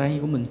hơn bàn tay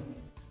của mình.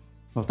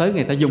 Hoặc tới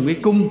ngày ta dùng cái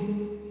cung,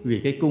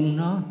 vì cái cung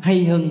nó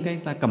hay hơn cái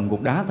ta cầm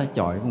cục đá ta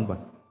chọi con vật.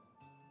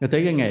 Rồi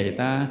tới cái ngày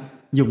ta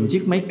dùng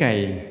chiếc máy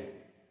cày,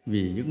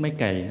 vì chiếc máy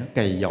cày nó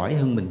cày giỏi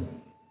hơn mình.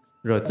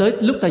 Rồi tới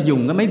lúc ta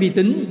dùng cái máy vi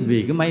tính,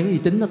 vì cái máy vi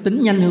tính nó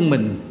tính nhanh hơn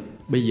mình.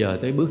 Bây giờ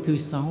tới bước thứ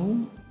 6,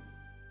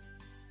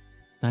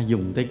 ta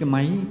dùng tới cái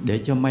máy để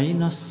cho máy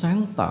nó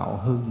sáng tạo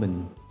hơn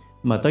mình.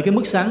 Mà tới cái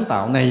mức sáng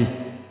tạo này,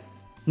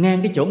 ngang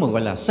cái chỗ mà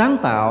gọi là sáng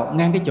tạo,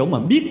 ngang cái chỗ mà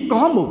biết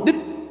có mục đích,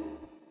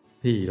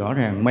 thì rõ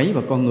ràng máy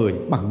và con người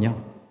bằng nhau.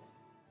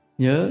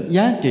 Nhớ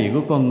giá trị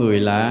của con người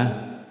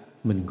là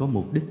mình có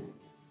mục đích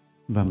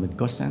và mình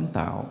có sáng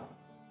tạo.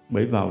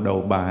 Bởi vào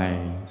đầu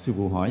bài sư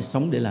phụ hỏi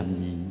sống để làm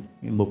gì,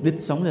 mục đích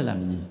sống để làm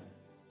gì.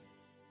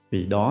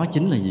 Vì đó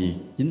chính là gì?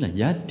 Chính là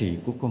giá trị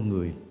của con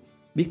người,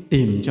 biết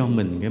tìm cho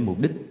mình cái mục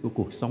đích của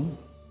cuộc sống.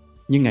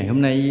 Nhưng ngày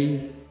hôm nay,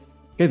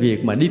 cái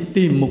việc mà đi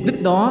tìm mục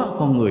đích đó,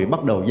 con người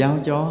bắt đầu giao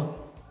cho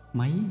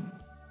máy.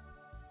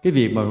 Cái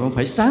việc mà con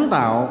phải sáng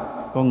tạo,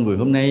 con người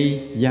hôm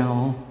nay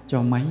giao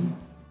cho máy.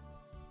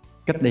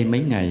 Cách đây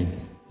mấy ngày,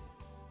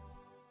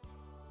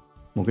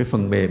 một cái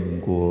phần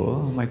mềm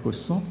của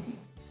Microsoft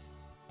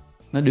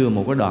nó đưa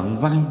một cái đoạn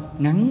văn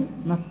ngắn,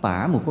 nó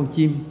tả một con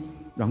chim,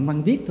 đoạn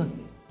văn viết thôi,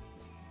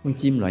 con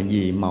chim loại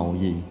gì, màu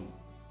gì,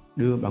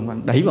 đưa đoạn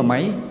văn đẩy vào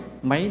máy,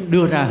 máy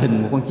đưa ra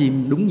hình một con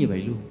chim đúng như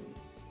vậy luôn.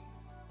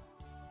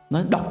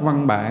 Nó đọc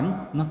văn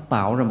bản, nó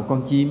tạo ra một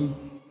con chim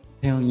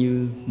theo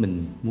như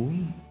mình muốn.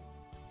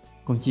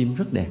 Con chim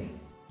rất đẹp,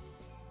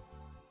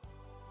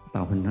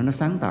 tạo hình nó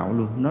sáng tạo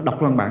luôn. Nó đọc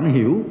văn bản,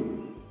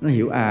 nó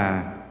hiểu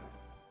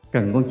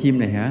cần con chim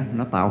này hả,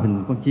 nó tạo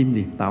hình con chim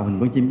liền, tạo hình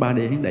con chim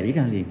 3D, nó đẩy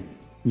ra liền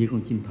như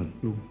con chim thật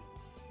luôn.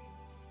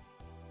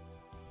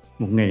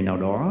 Một ngày nào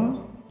đó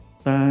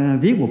ta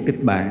viết một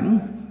kịch bản,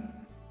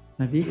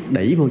 ta viết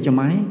đẩy vô cho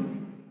máy,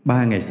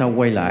 3 ngày sau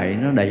quay lại,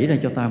 nó đẩy ra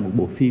cho ta một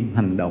bộ phim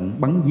hành động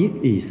bắn giết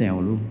y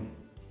xèo luôn.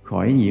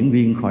 Khỏi diễn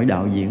viên, khỏi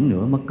đạo diễn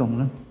nữa, mất công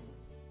lắm.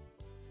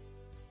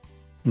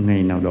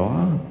 Ngày nào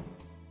đó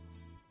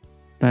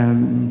ta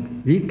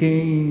viết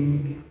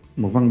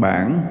một văn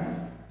bản,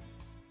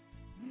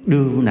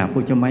 đưa nạp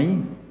vô cho máy,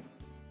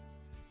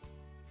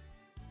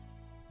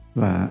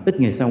 và ít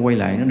ngày sau quay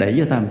lại, nó đẩy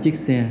cho ta một chiếc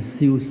xe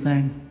siêu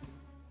sang,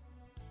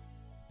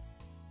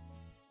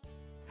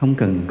 không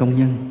cần công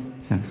nhân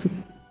sản xuất,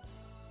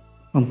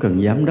 không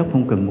cần giám đốc,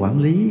 không cần quản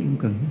lý, không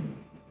cần.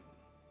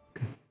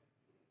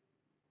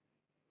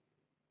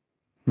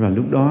 Và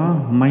lúc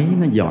đó máy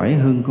nó giỏi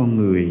hơn con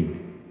người,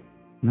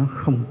 nó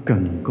không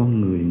cần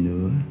con người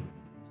nữa.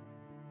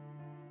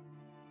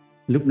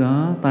 Lúc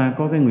đó ta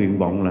có cái nguyện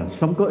vọng là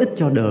sống có ích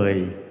cho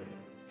đời,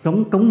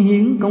 sống cống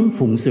hiến, cống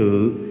phụng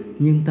sự,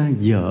 nhưng ta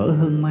dở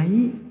hơn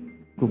máy,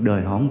 cuộc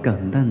đời họ không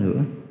cần ta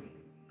nữa.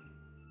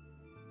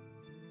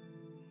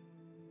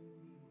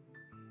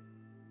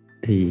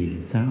 Thì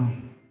sao?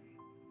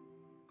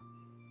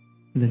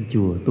 Lên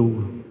chùa tu.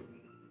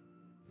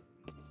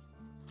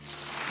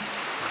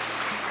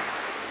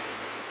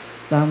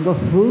 Ta không có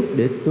phước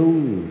để tu.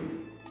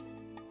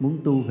 Muốn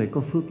tu phải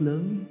có phước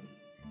lớn.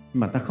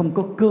 Mà ta không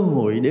có cơ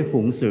hội để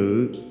phụng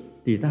sự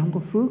thì ta không có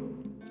phước.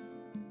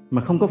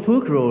 Mà không có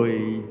phước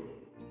rồi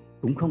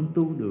cũng không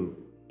tu được.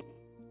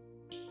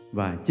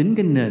 Và chính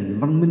cái nền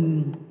văn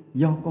minh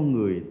do con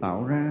người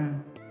tạo ra,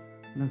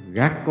 nó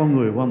gạt con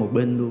người qua một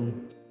bên luôn.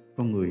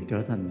 Con người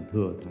trở thành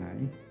thừa thãi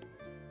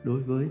đối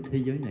với thế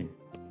giới này.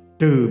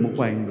 Trừ một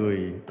vài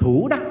người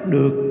thủ đắc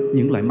được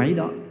những loại máy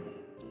đó,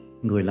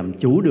 người làm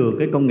chủ được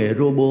cái công nghệ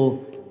robot,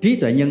 trí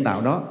tuệ nhân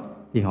tạo đó,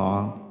 thì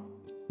họ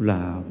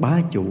là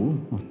bá chủ,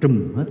 họ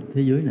trùm hết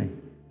thế giới này.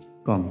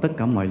 Còn tất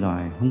cả mọi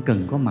loài không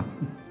cần có mặt,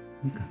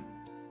 không cần.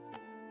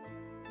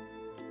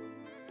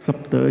 Sắp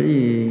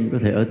tới có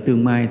thể ở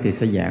Tương Mai thì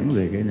sẽ giảng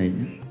về cái này,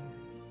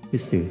 cái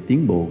sự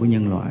tiến bộ của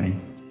nhân loại,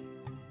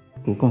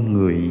 của con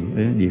người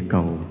ở địa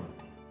cầu,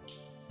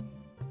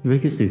 với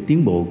cái sự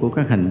tiến bộ của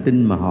các hành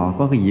tinh mà họ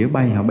có cái dĩa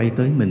bay, họ bay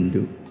tới mình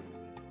được.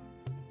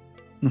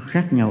 Nó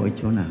khác nhau ở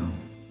chỗ nào?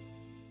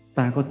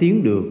 Ta có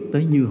tiến được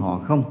tới như họ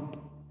không?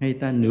 Hay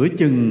ta nửa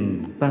chừng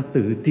ta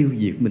tự tiêu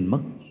diệt mình mất?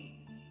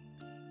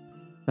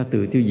 Ta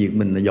tự tiêu diệt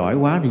mình là giỏi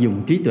quá thì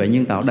dùng trí tuệ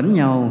nhân tạo đánh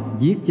nhau,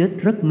 giết chết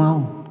rất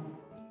mau.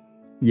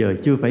 Giờ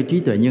chưa phải trí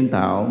tuệ nhân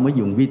tạo, mới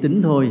dùng vi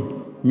tính thôi,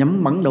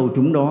 nhắm bắn đâu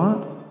trúng đó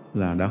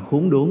là đã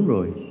khốn đốn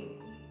rồi.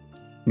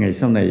 Ngày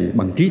sau này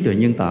bằng trí tuệ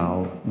nhân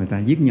tạo, người ta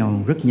giết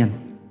nhau rất nhanh,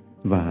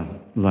 và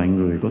loài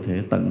người có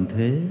thể tận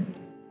thế.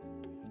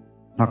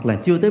 Hoặc là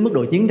chưa tới mức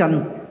độ chiến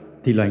tranh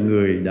thì loài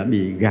người đã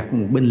bị gạt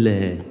một bên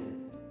lề,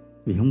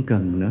 vì không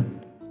cần nữa.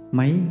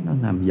 Máy nó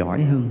làm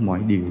giỏi hơn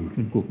mọi điều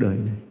trên cuộc đời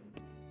này.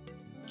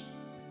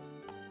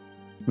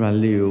 Và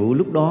liệu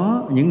lúc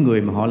đó những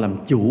người mà họ làm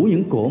chủ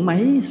những cỗ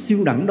máy siêu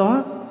đẳng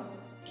đó,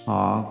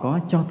 họ có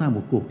cho ta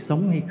một cuộc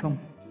sống hay không?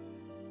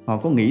 Họ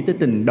có nghĩ tới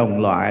tình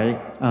đồng loại,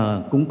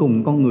 cũng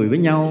cùng con người với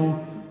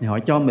nhau, thì họ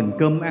cho mình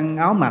cơm ăn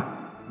áo mặc,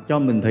 cho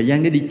mình thời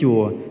gian để đi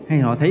chùa, hay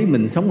họ thấy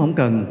mình sống không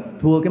cần,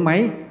 thua cái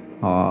máy,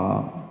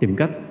 họ tìm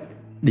cách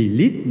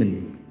delete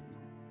mình,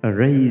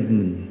 erase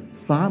mình,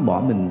 xóa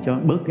bỏ mình cho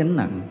bớt gánh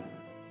nặng?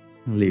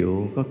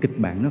 Liệu có kịch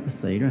bản nó có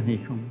xảy ra hay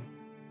không?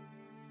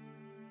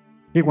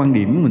 Cái quan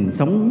điểm của mình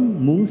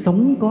muốn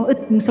sống có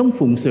ích, muốn sống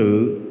phụng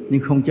sự,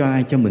 nhưng không cho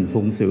ai cho mình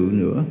phụng sự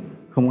nữa,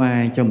 không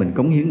ai cho mình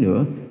cống hiến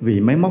nữa,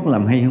 vì máy móc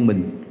làm hay hơn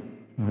mình.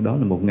 Đó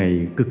là một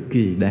ngày cực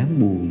kỳ đáng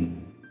buồn.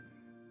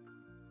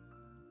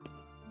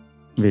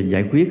 Về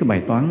giải quyết cái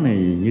bài toán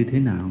này như thế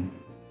nào?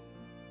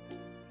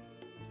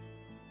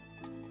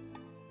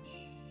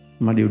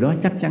 Mà điều đó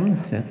chắc chắn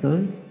sẽ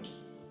tới.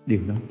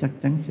 Điều đó chắc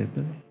chắn sẽ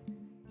tới.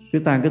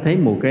 Chúng ta cứ thấy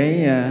một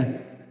cái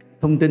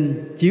thông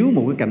tin chiếu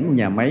một cái cảnh một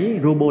nhà máy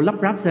robot lắp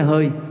ráp xe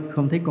hơi,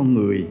 không thấy con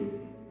người.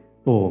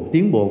 Ồ,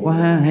 tiến bộ quá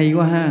ha, hay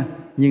quá ha.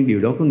 Nhưng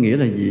điều đó có nghĩa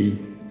là gì?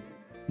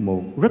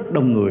 Rất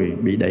đông người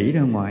bị đẩy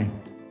ra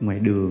ngoài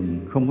đường,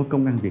 không có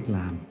công ăn việc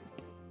làm.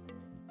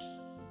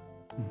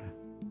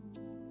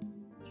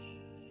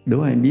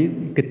 đố ai biết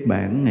kịch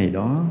bản ngày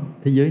đó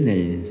thế giới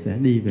này sẽ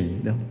đi về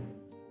đâu.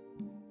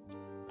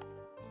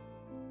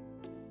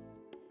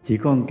 Chỉ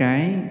có một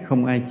cái,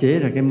 không ai chế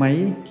ra cái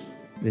máy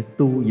để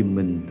tu giùm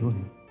mình thôi.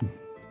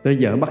 Tới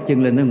giờ bắt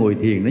chân lên nó ngồi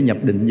thiền, nó nhập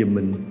định giùm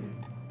mình.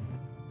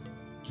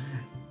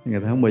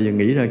 Người ta không bao giờ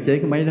nghĩ ra chế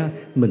cái máy đó.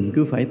 Mình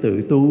cứ phải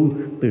tự tu,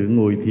 tự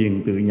ngồi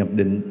thiền, tự nhập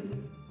định.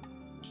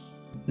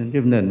 Nên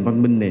cái nền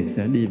văn minh này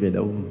sẽ đi về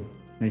đâu,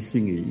 hãy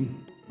suy nghĩ.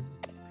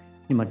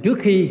 Nhưng mà trước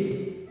khi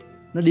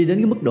nó đi đến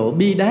cái mức độ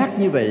bi đát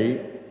như vậy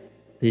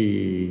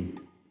thì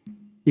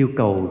yêu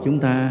cầu chúng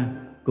ta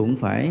cũng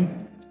phải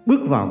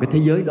bước vào cái thế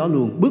giới đó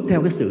luôn, bước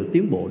theo cái sự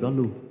tiến bộ đó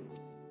luôn.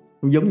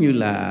 Cũng giống như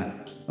là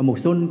ở một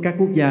số các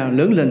quốc gia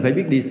lớn lên phải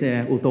biết đi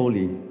xe ô tô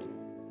liền.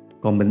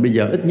 Còn mình bây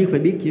giờ ít nhất phải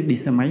biết chứ đi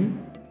xe máy.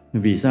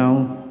 Vì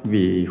sao?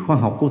 Vì khoa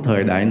học của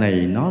thời đại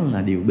này nó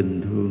là điều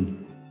bình thường,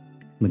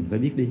 mình phải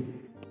biết đi.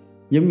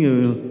 Giống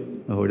như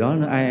hồi đó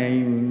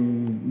ai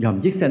dòm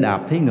chiếc xe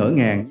đạp thấy ngỡ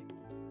ngàng,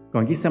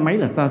 còn chiếc xe máy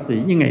là xa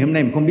xỉ. Nhưng ngày hôm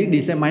nay mình không biết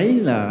đi xe máy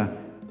là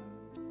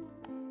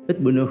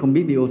ít bữa nữa không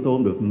biết đi ô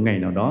tô được. Ngày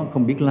nào đó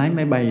không biết lái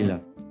máy bay là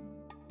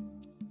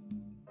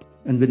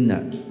anh Vinh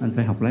anh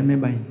phải học lái máy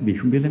bay. Vì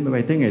không biết lái máy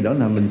bay tới ngày đó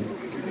là mình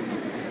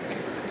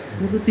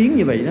nó cứ tiếng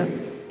như vậy đó.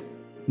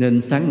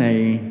 Nên sáng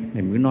nay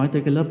mình mới nói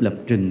tới cái lớp lập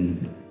trình.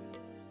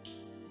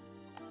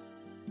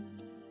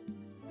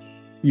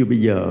 Dù bây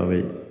giờ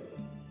vậy,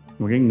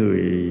 một cái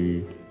người,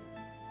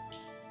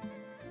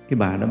 cái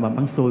bà đó bà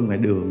bán xôi ngoài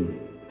đường,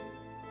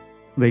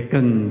 vậy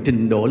cần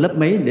trình độ lớp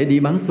mấy để đi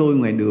bán xôi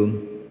ngoài đường?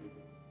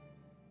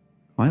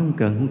 Hỏi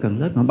không cần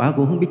lớp, mà bà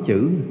cũng không biết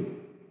chữ.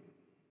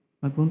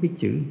 Bà cũng không biết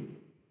chữ.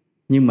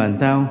 Nhưng mà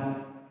sao?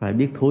 Phải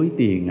biết thối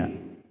tiền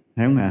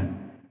phải không ạ?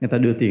 Người ta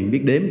đưa tiền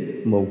biết đếm,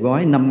 1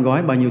 gói, 5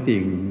 gói bao nhiêu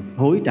tiền,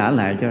 thối trả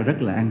lại cho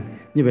rất là ăn.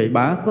 Như vậy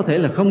bà có thể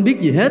là không biết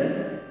gì hết,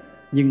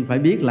 nhưng phải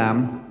biết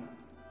làm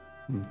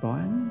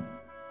toán.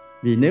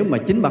 Vì nếu mà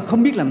chính bà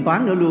không biết làm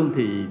toán nữa luôn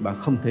thì bà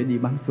không thể đi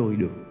bán xôi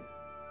được.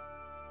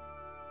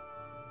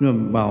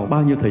 Nhưng mà vào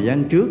bao nhiêu thời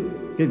gian trước,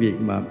 cái việc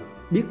mà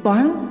biết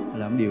toán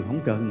là một điều không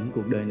cần.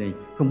 Cuộc đời này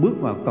không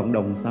bước vào cộng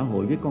đồng xã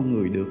hội với con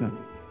người được.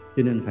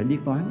 Cho nên phải biết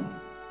toán.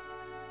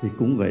 Thì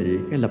cũng vậy,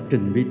 cái lập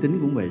trình vi tính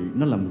cũng vậy.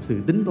 Nó là một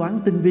sự tính toán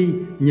tinh vi,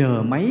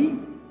 nhờ máy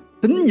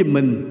tính giùm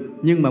mình.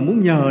 Nhưng mà muốn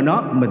nhờ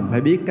nó, mình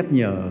phải biết cách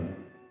nhờ.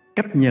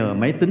 Cách nhờ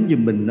máy tính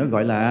giùm mình nó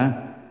gọi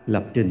là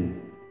lập trình.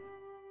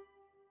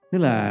 Tức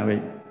là vậy,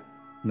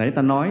 nãy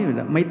ta nói rồi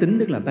đó, máy tính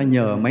tức là ta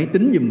nhờ máy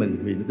tính giùm mình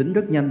vì nó tính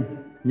rất nhanh.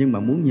 Nhưng mà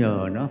muốn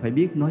nhờ nó phải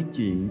biết nói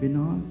chuyện với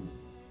nó.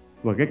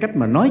 Và cái cách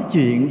mà nói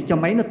chuyện cho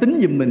máy nó tính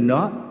giùm mình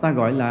đó, ta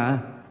gọi là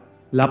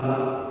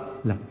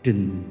lập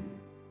trình.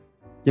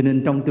 Cho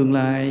nên trong tương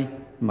lai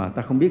mà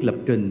ta không biết lập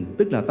trình,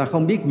 tức là ta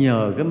không biết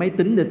nhờ cái máy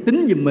tính để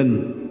tính giùm mình,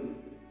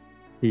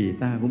 thì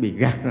ta cũng bị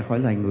gạt ra khỏi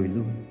loài người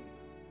luôn.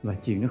 Và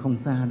chuyện nó không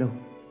xa đâu.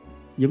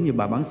 Giống như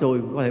bà bán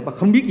xôi, có thể bà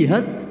không biết gì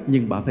hết,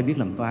 nhưng bà phải biết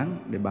làm toán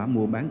để bà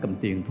mua bán cầm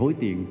tiền, thối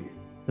tiền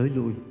tới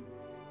lui.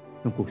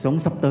 Trong cuộc sống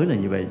sắp tới là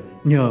như vậy.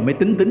 Nhờ máy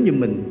tính tính giùm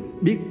mình,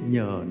 biết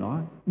nhờ nó,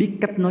 biết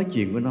cách nói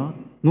chuyện với nó,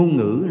 ngôn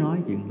ngữ nói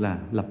chuyện là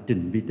lập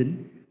trình vi tính.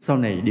 Sau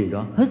này điều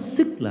đó hết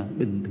sức là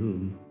bình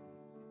thường.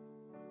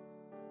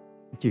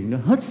 Chuyện đó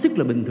hết sức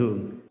là bình thường.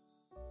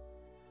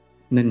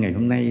 Nên ngày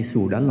hôm nay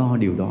Sù đã lo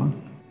điều đó.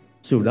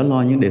 Sù đã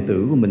lo những đệ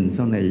tử của mình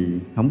sau này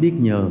không biết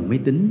nhờ máy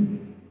tính,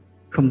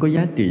 không có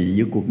giá trị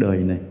giữa cuộc đời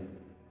này.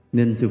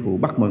 Nên sư phụ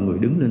bắt mọi người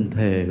đứng lên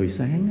thề hồi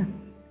sáng.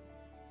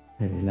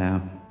 Thề là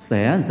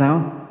sẽ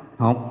sao?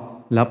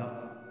 Học lập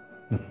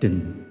trình.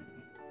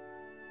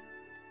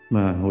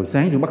 Mà hồi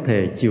sáng sư bắt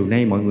thề, chiều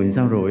nay mọi người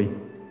sao rồi?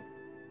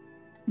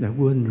 Đã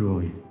quên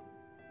rồi.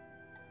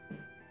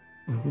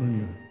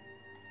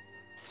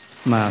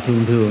 Mà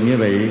thường như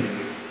vậy,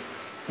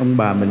 ông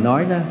bà mình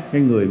nói đó,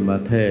 cái người mà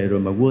thề rồi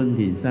mà quên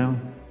thì sao?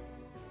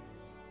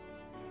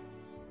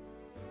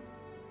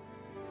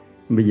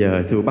 Bây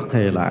giờ sư bắt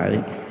thề lại.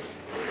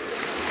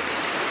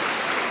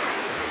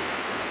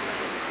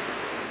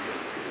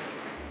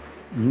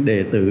 Những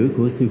đệ tử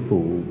của sư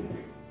phụ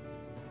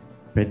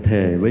phải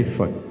thề với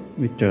Phật,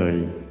 với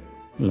trời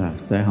là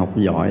sẽ học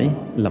giỏi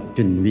lập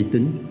trình vi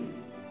tính,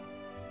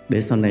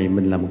 để sau này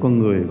mình là một con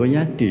người có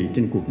giá trị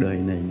trên cuộc đời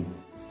này,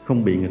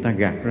 không bị người ta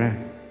gạt ra,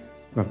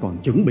 và còn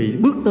chuẩn bị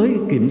bước tới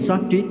kiểm soát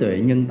trí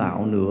tuệ nhân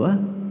tạo nữa.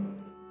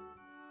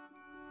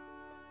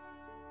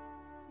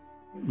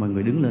 Mọi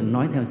người đứng lên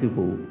nói theo sư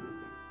phụ.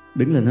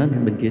 Đứng lên hết,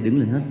 bên kia đứng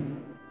lên hết.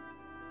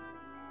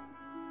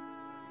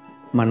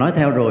 Mà nói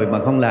theo rồi mà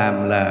không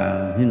làm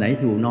là như nãy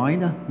sư phụ nói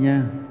đó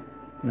nha,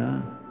 đó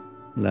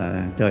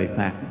là trời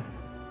phạt.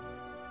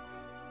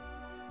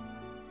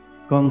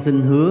 Con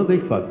xin hứa với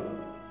Phật,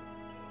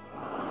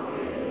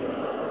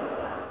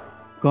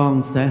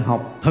 con sẽ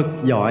học thật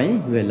giỏi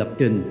về lập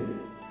trình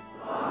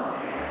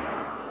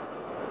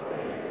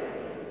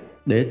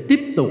để tiếp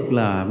tục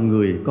là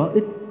người có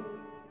ích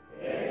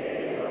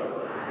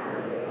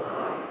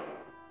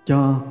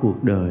cho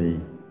cuộc đời,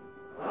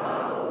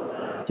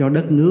 cho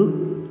đất nước,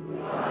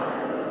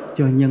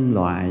 cho nhân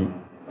loại,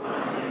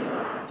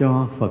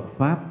 cho Phật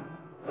Pháp.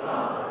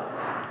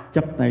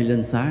 Chắp tay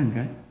lên xá một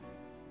cái.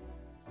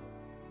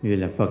 Vì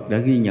là Phật đã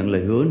ghi nhận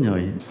lời hứa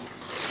rồi.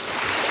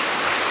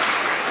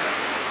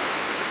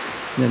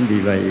 Nên vì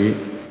vậy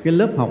cái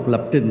lớp học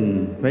lập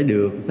trình phải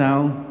được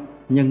sao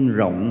nhân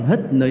rộng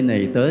hết nơi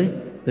này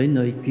tới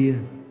nơi kia.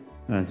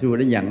 Sư phụ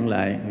đã dặn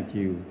lại hồi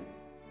chiều,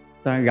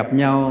 ta gặp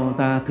nhau,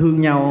 ta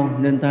thương nhau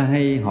nên ta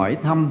hay hỏi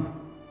thăm,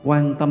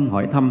 quan tâm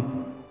hỏi thăm.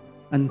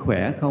 Anh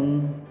khỏe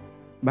không?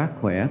 Bác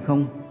khỏe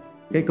không?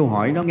 Cái câu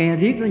hỏi đó nghe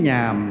riết nó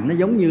nhàm, nó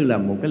giống như là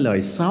một cái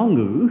lời sáo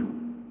ngữ.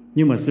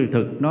 Nhưng mà sự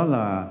thực nó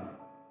là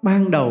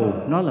ban đầu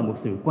nó là một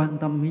sự quan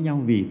tâm với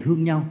nhau vì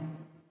thương nhau.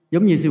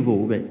 Giống như sư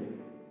phụ vậy.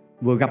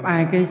 Vừa gặp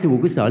ai cái sư phụ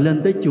cứ sợ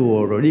lên tới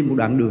chùa rồi đi một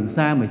đoạn đường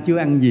xa mà chưa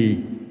ăn gì,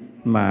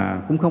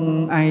 mà cũng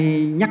không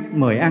ai nhắc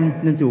mời ăn,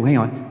 nên sư phụ hay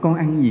hỏi con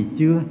ăn gì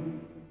chưa.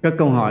 Cái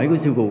câu hỏi của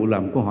sư phụ là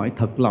một câu hỏi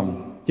thật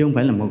lòng, chứ không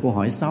phải là một câu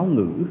hỏi sáo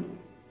ngữ.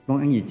 Con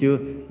ăn gì chưa?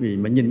 Vì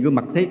mà nhìn gương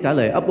mặt thấy trả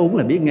lời ấp úng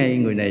là biết ngay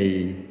người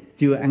này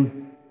chưa ăn.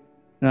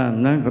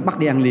 Nó phải bắt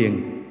đi ăn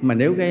liền. Mà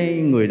nếu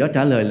cái người đó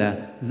trả lời là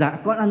dạ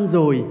con ăn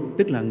rồi,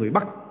 tức là người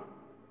bắt.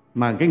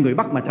 Mà cái người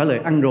bắt mà trả lời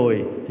ăn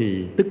rồi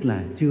thì tức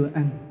là chưa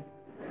ăn.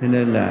 Cho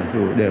nên là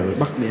dù đều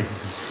bắt đi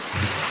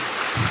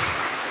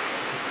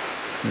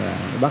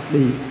bắt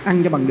đi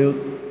ăn cho bằng được.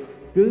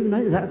 Cứ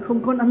nói dạ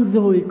không con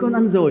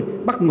ăn rồi,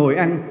 bắt ngồi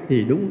ăn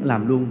thì đúng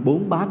làm luôn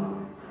 4 bát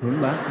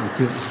mà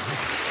chưa.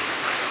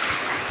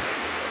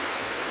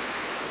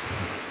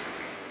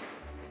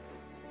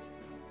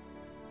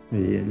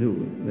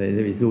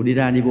 Vì dù đi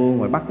ra đi vô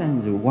ngoài Bắc đó,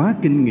 dù quá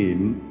kinh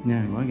nghiệm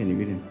nha, quá kinh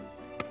nghiệm.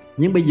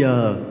 Nhưng bây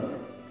giờ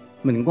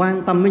mình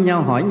quan tâm với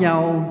nhau, hỏi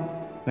nhau,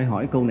 phải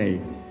hỏi câu này: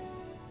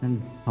 anh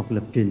học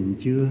lập trình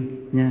chưa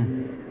nha?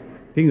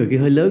 Cái người kia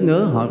hơi lớ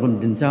ngớ, họ lập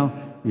trình sao?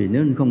 Vì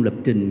nếu anh không lập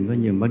trình coi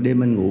nhiều ban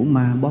đêm anh ngủ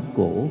ma bóp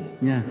cổ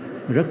nha.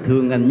 Rất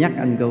thương anh, nhắc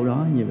anh câu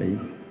đó như vậy.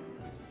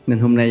 Nên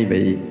hôm nay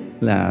vậy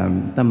là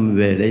tâm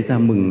về đây ta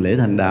mừng lễ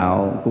thành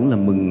đạo, cũng là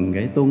mừng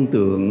cái tôn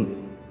tượng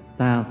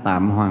ta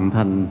tạm hoàn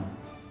thành.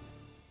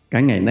 Cả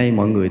ngày nay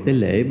mọi người tới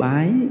lễ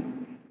bái,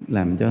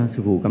 làm cho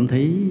sư phụ cảm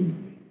thấy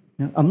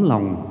ấm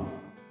lòng.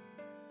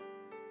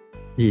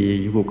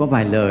 Thì sư phụ có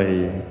vài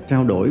lời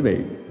trao đổi vậy.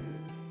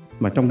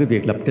 Mà trong cái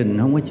việc lập trình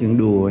không có chuyện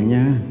đùa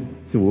nha.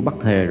 Sư phụ bắt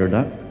thề rồi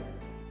đó,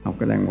 học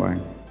cái đàng hoàng,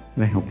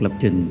 phải học lập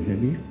trình phải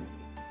biết.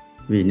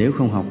 Vì nếu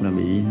không học là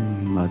bị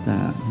mờ ta.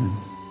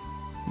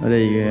 Ở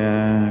đây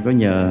có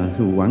nhờ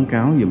sư phụ quảng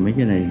cáo dùm mấy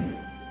cái này.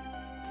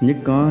 Nhất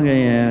có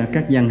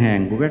các gian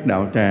hàng của các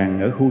đạo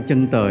tràng ở khu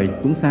Chân Tời,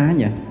 Cúng Xá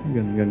nhỉ,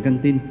 gần căng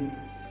tin.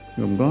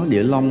 Gồm có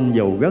địa long,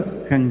 dầu gất,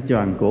 khăn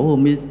choàng cổ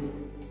Hermes.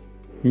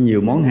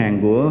 Nhiều món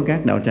hàng của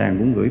các đạo tràng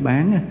cũng gửi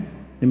bán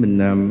để mình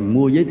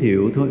mua giới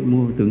thiệu thôi,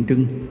 mua tượng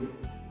trưng.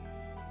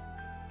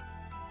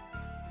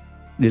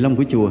 Địa long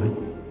của chùa.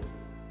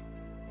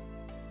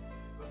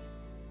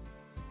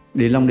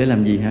 Địa long để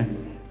làm gì hả?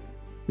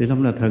 Địa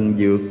long là thần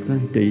dược thôi,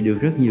 trị được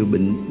rất nhiều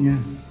bệnh nha.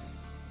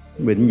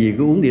 Bệnh gì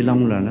cứ uống địa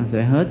long là nó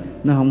sẽ hết.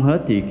 Nó không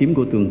hết thì kiếm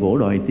cô tường phổ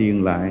đòi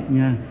tiền lại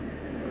nha.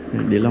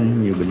 Địa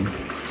long nhiều bệnh,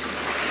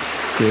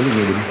 chữa được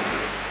nhiều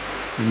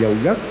bệnh. Dầu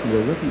gất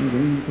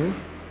cũng tốt.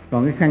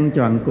 Còn cái khăn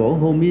choàng cổ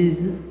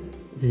Hermes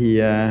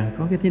thì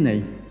có cái thế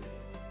này.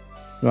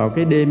 Vào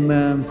cái đêm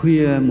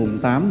khuya mùng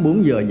 8,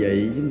 4 giờ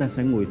dậy, chúng ta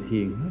sẽ ngồi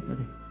thiền hết ở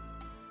đây.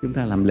 Chúng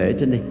ta làm lễ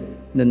trên đây.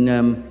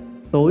 Nên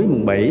tối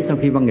mùng 7 sau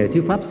khi văn nghệ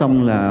thuyết pháp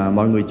xong là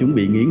mọi người chuẩn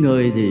bị nghỉ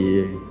ngơi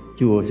thì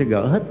chùa sẽ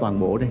gỡ hết toàn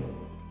bộ đây.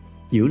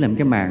 Chỉ làm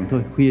cái màn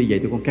thôi, khuya vậy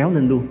tôi con kéo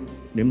lên luôn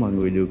để mọi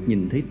người được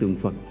nhìn thấy tượng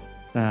Phật.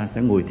 Ta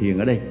sẽ ngồi thiền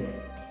ở đây,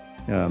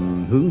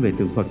 hướng về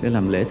tượng Phật để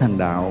làm lễ thành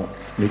đạo,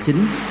 lễ chính.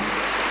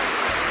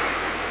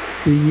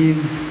 Tuy nhiên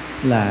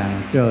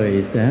là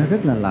trời sẽ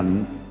rất là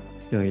lạnh.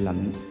 Trời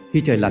lạnh.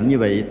 Khi trời lạnh như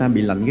vậy ta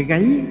bị lạnh cái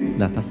gáy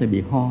là ta sẽ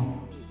bị ho.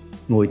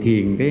 Ngồi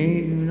thiền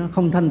cái nó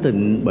không thanh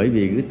tịnh, bởi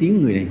vì cái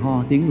tiếng người này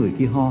ho, tiếng người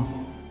kia ho.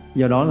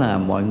 Do đó là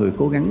mọi người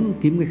cố gắng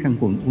kiếm cái khăn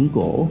quấn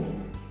cổ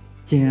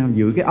che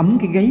giữ cái ấm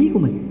cái gáy của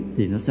mình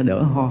thì nó sẽ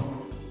đỡ ho.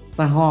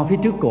 Ta ho phía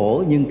trước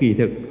cổ nhưng kỳ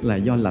thực là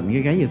do lạnh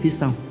cái gáy ở phía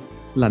sau.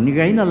 Lạnh cái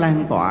gáy nó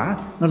lan tỏa,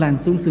 nó lan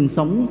xuống xương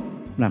sống,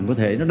 làm có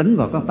thể nó đánh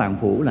vào các tạng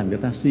phủ làm cho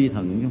ta suy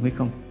thận, chứ không phải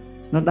không.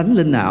 Nó đánh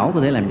lên não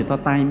có thể làm cho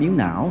ta tai biến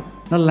não.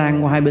 Nó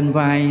lan qua hai bên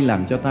vai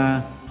làm cho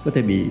ta có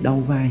thể bị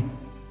đau vai.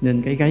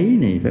 Nên cái gáy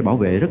này phải bảo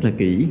vệ rất là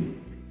kỹ.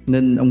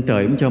 Nên ông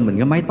trời cũng cho mình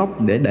cái mái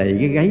tóc để đậy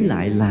cái gáy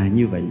lại là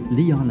như vậy.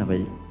 Lý do là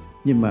vậy.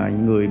 Nhưng mà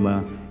người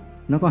mà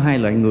nó có hai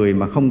loại người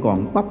mà không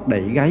còn tóc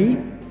đậy gáy.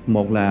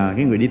 Một là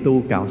cái người đi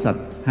tu cạo sạch,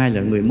 hai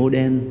là người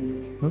modern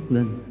hớt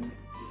lên.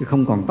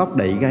 Không còn tóc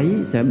đậy gáy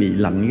sẽ bị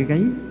lạnh cái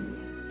gáy.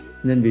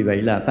 Nên vì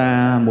vậy là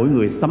ta mỗi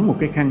người sắm một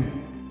cái khăn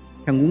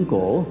quấn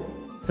cổ.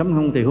 Sắm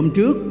không thì hôm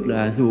trước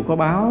là dù có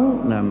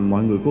báo là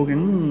mọi người cố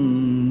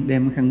gắng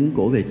đem khăn quấn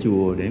cổ về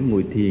chùa để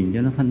ngồi thiền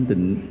cho nó thanh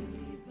tịnh.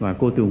 Và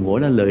cô Tường Hổ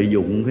đã lợi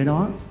dụng cái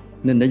đó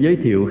nên đã giới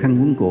thiệu khăn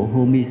quấn cổ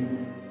Hermes.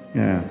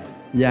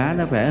 Giá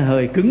nó phải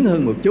hơi cứng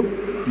hơn một chút,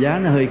 giá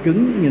nó hơi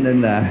cứng cho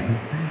nên là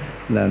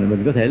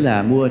mình có thể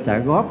là mua trả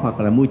góp hoặc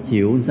là mua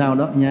chịu sao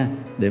đó nha,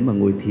 để mà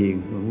ngồi thiền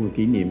và ngồi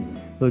kỷ niệm.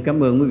 Tôi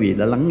cảm ơn quý vị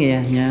đã lắng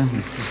nghe nha.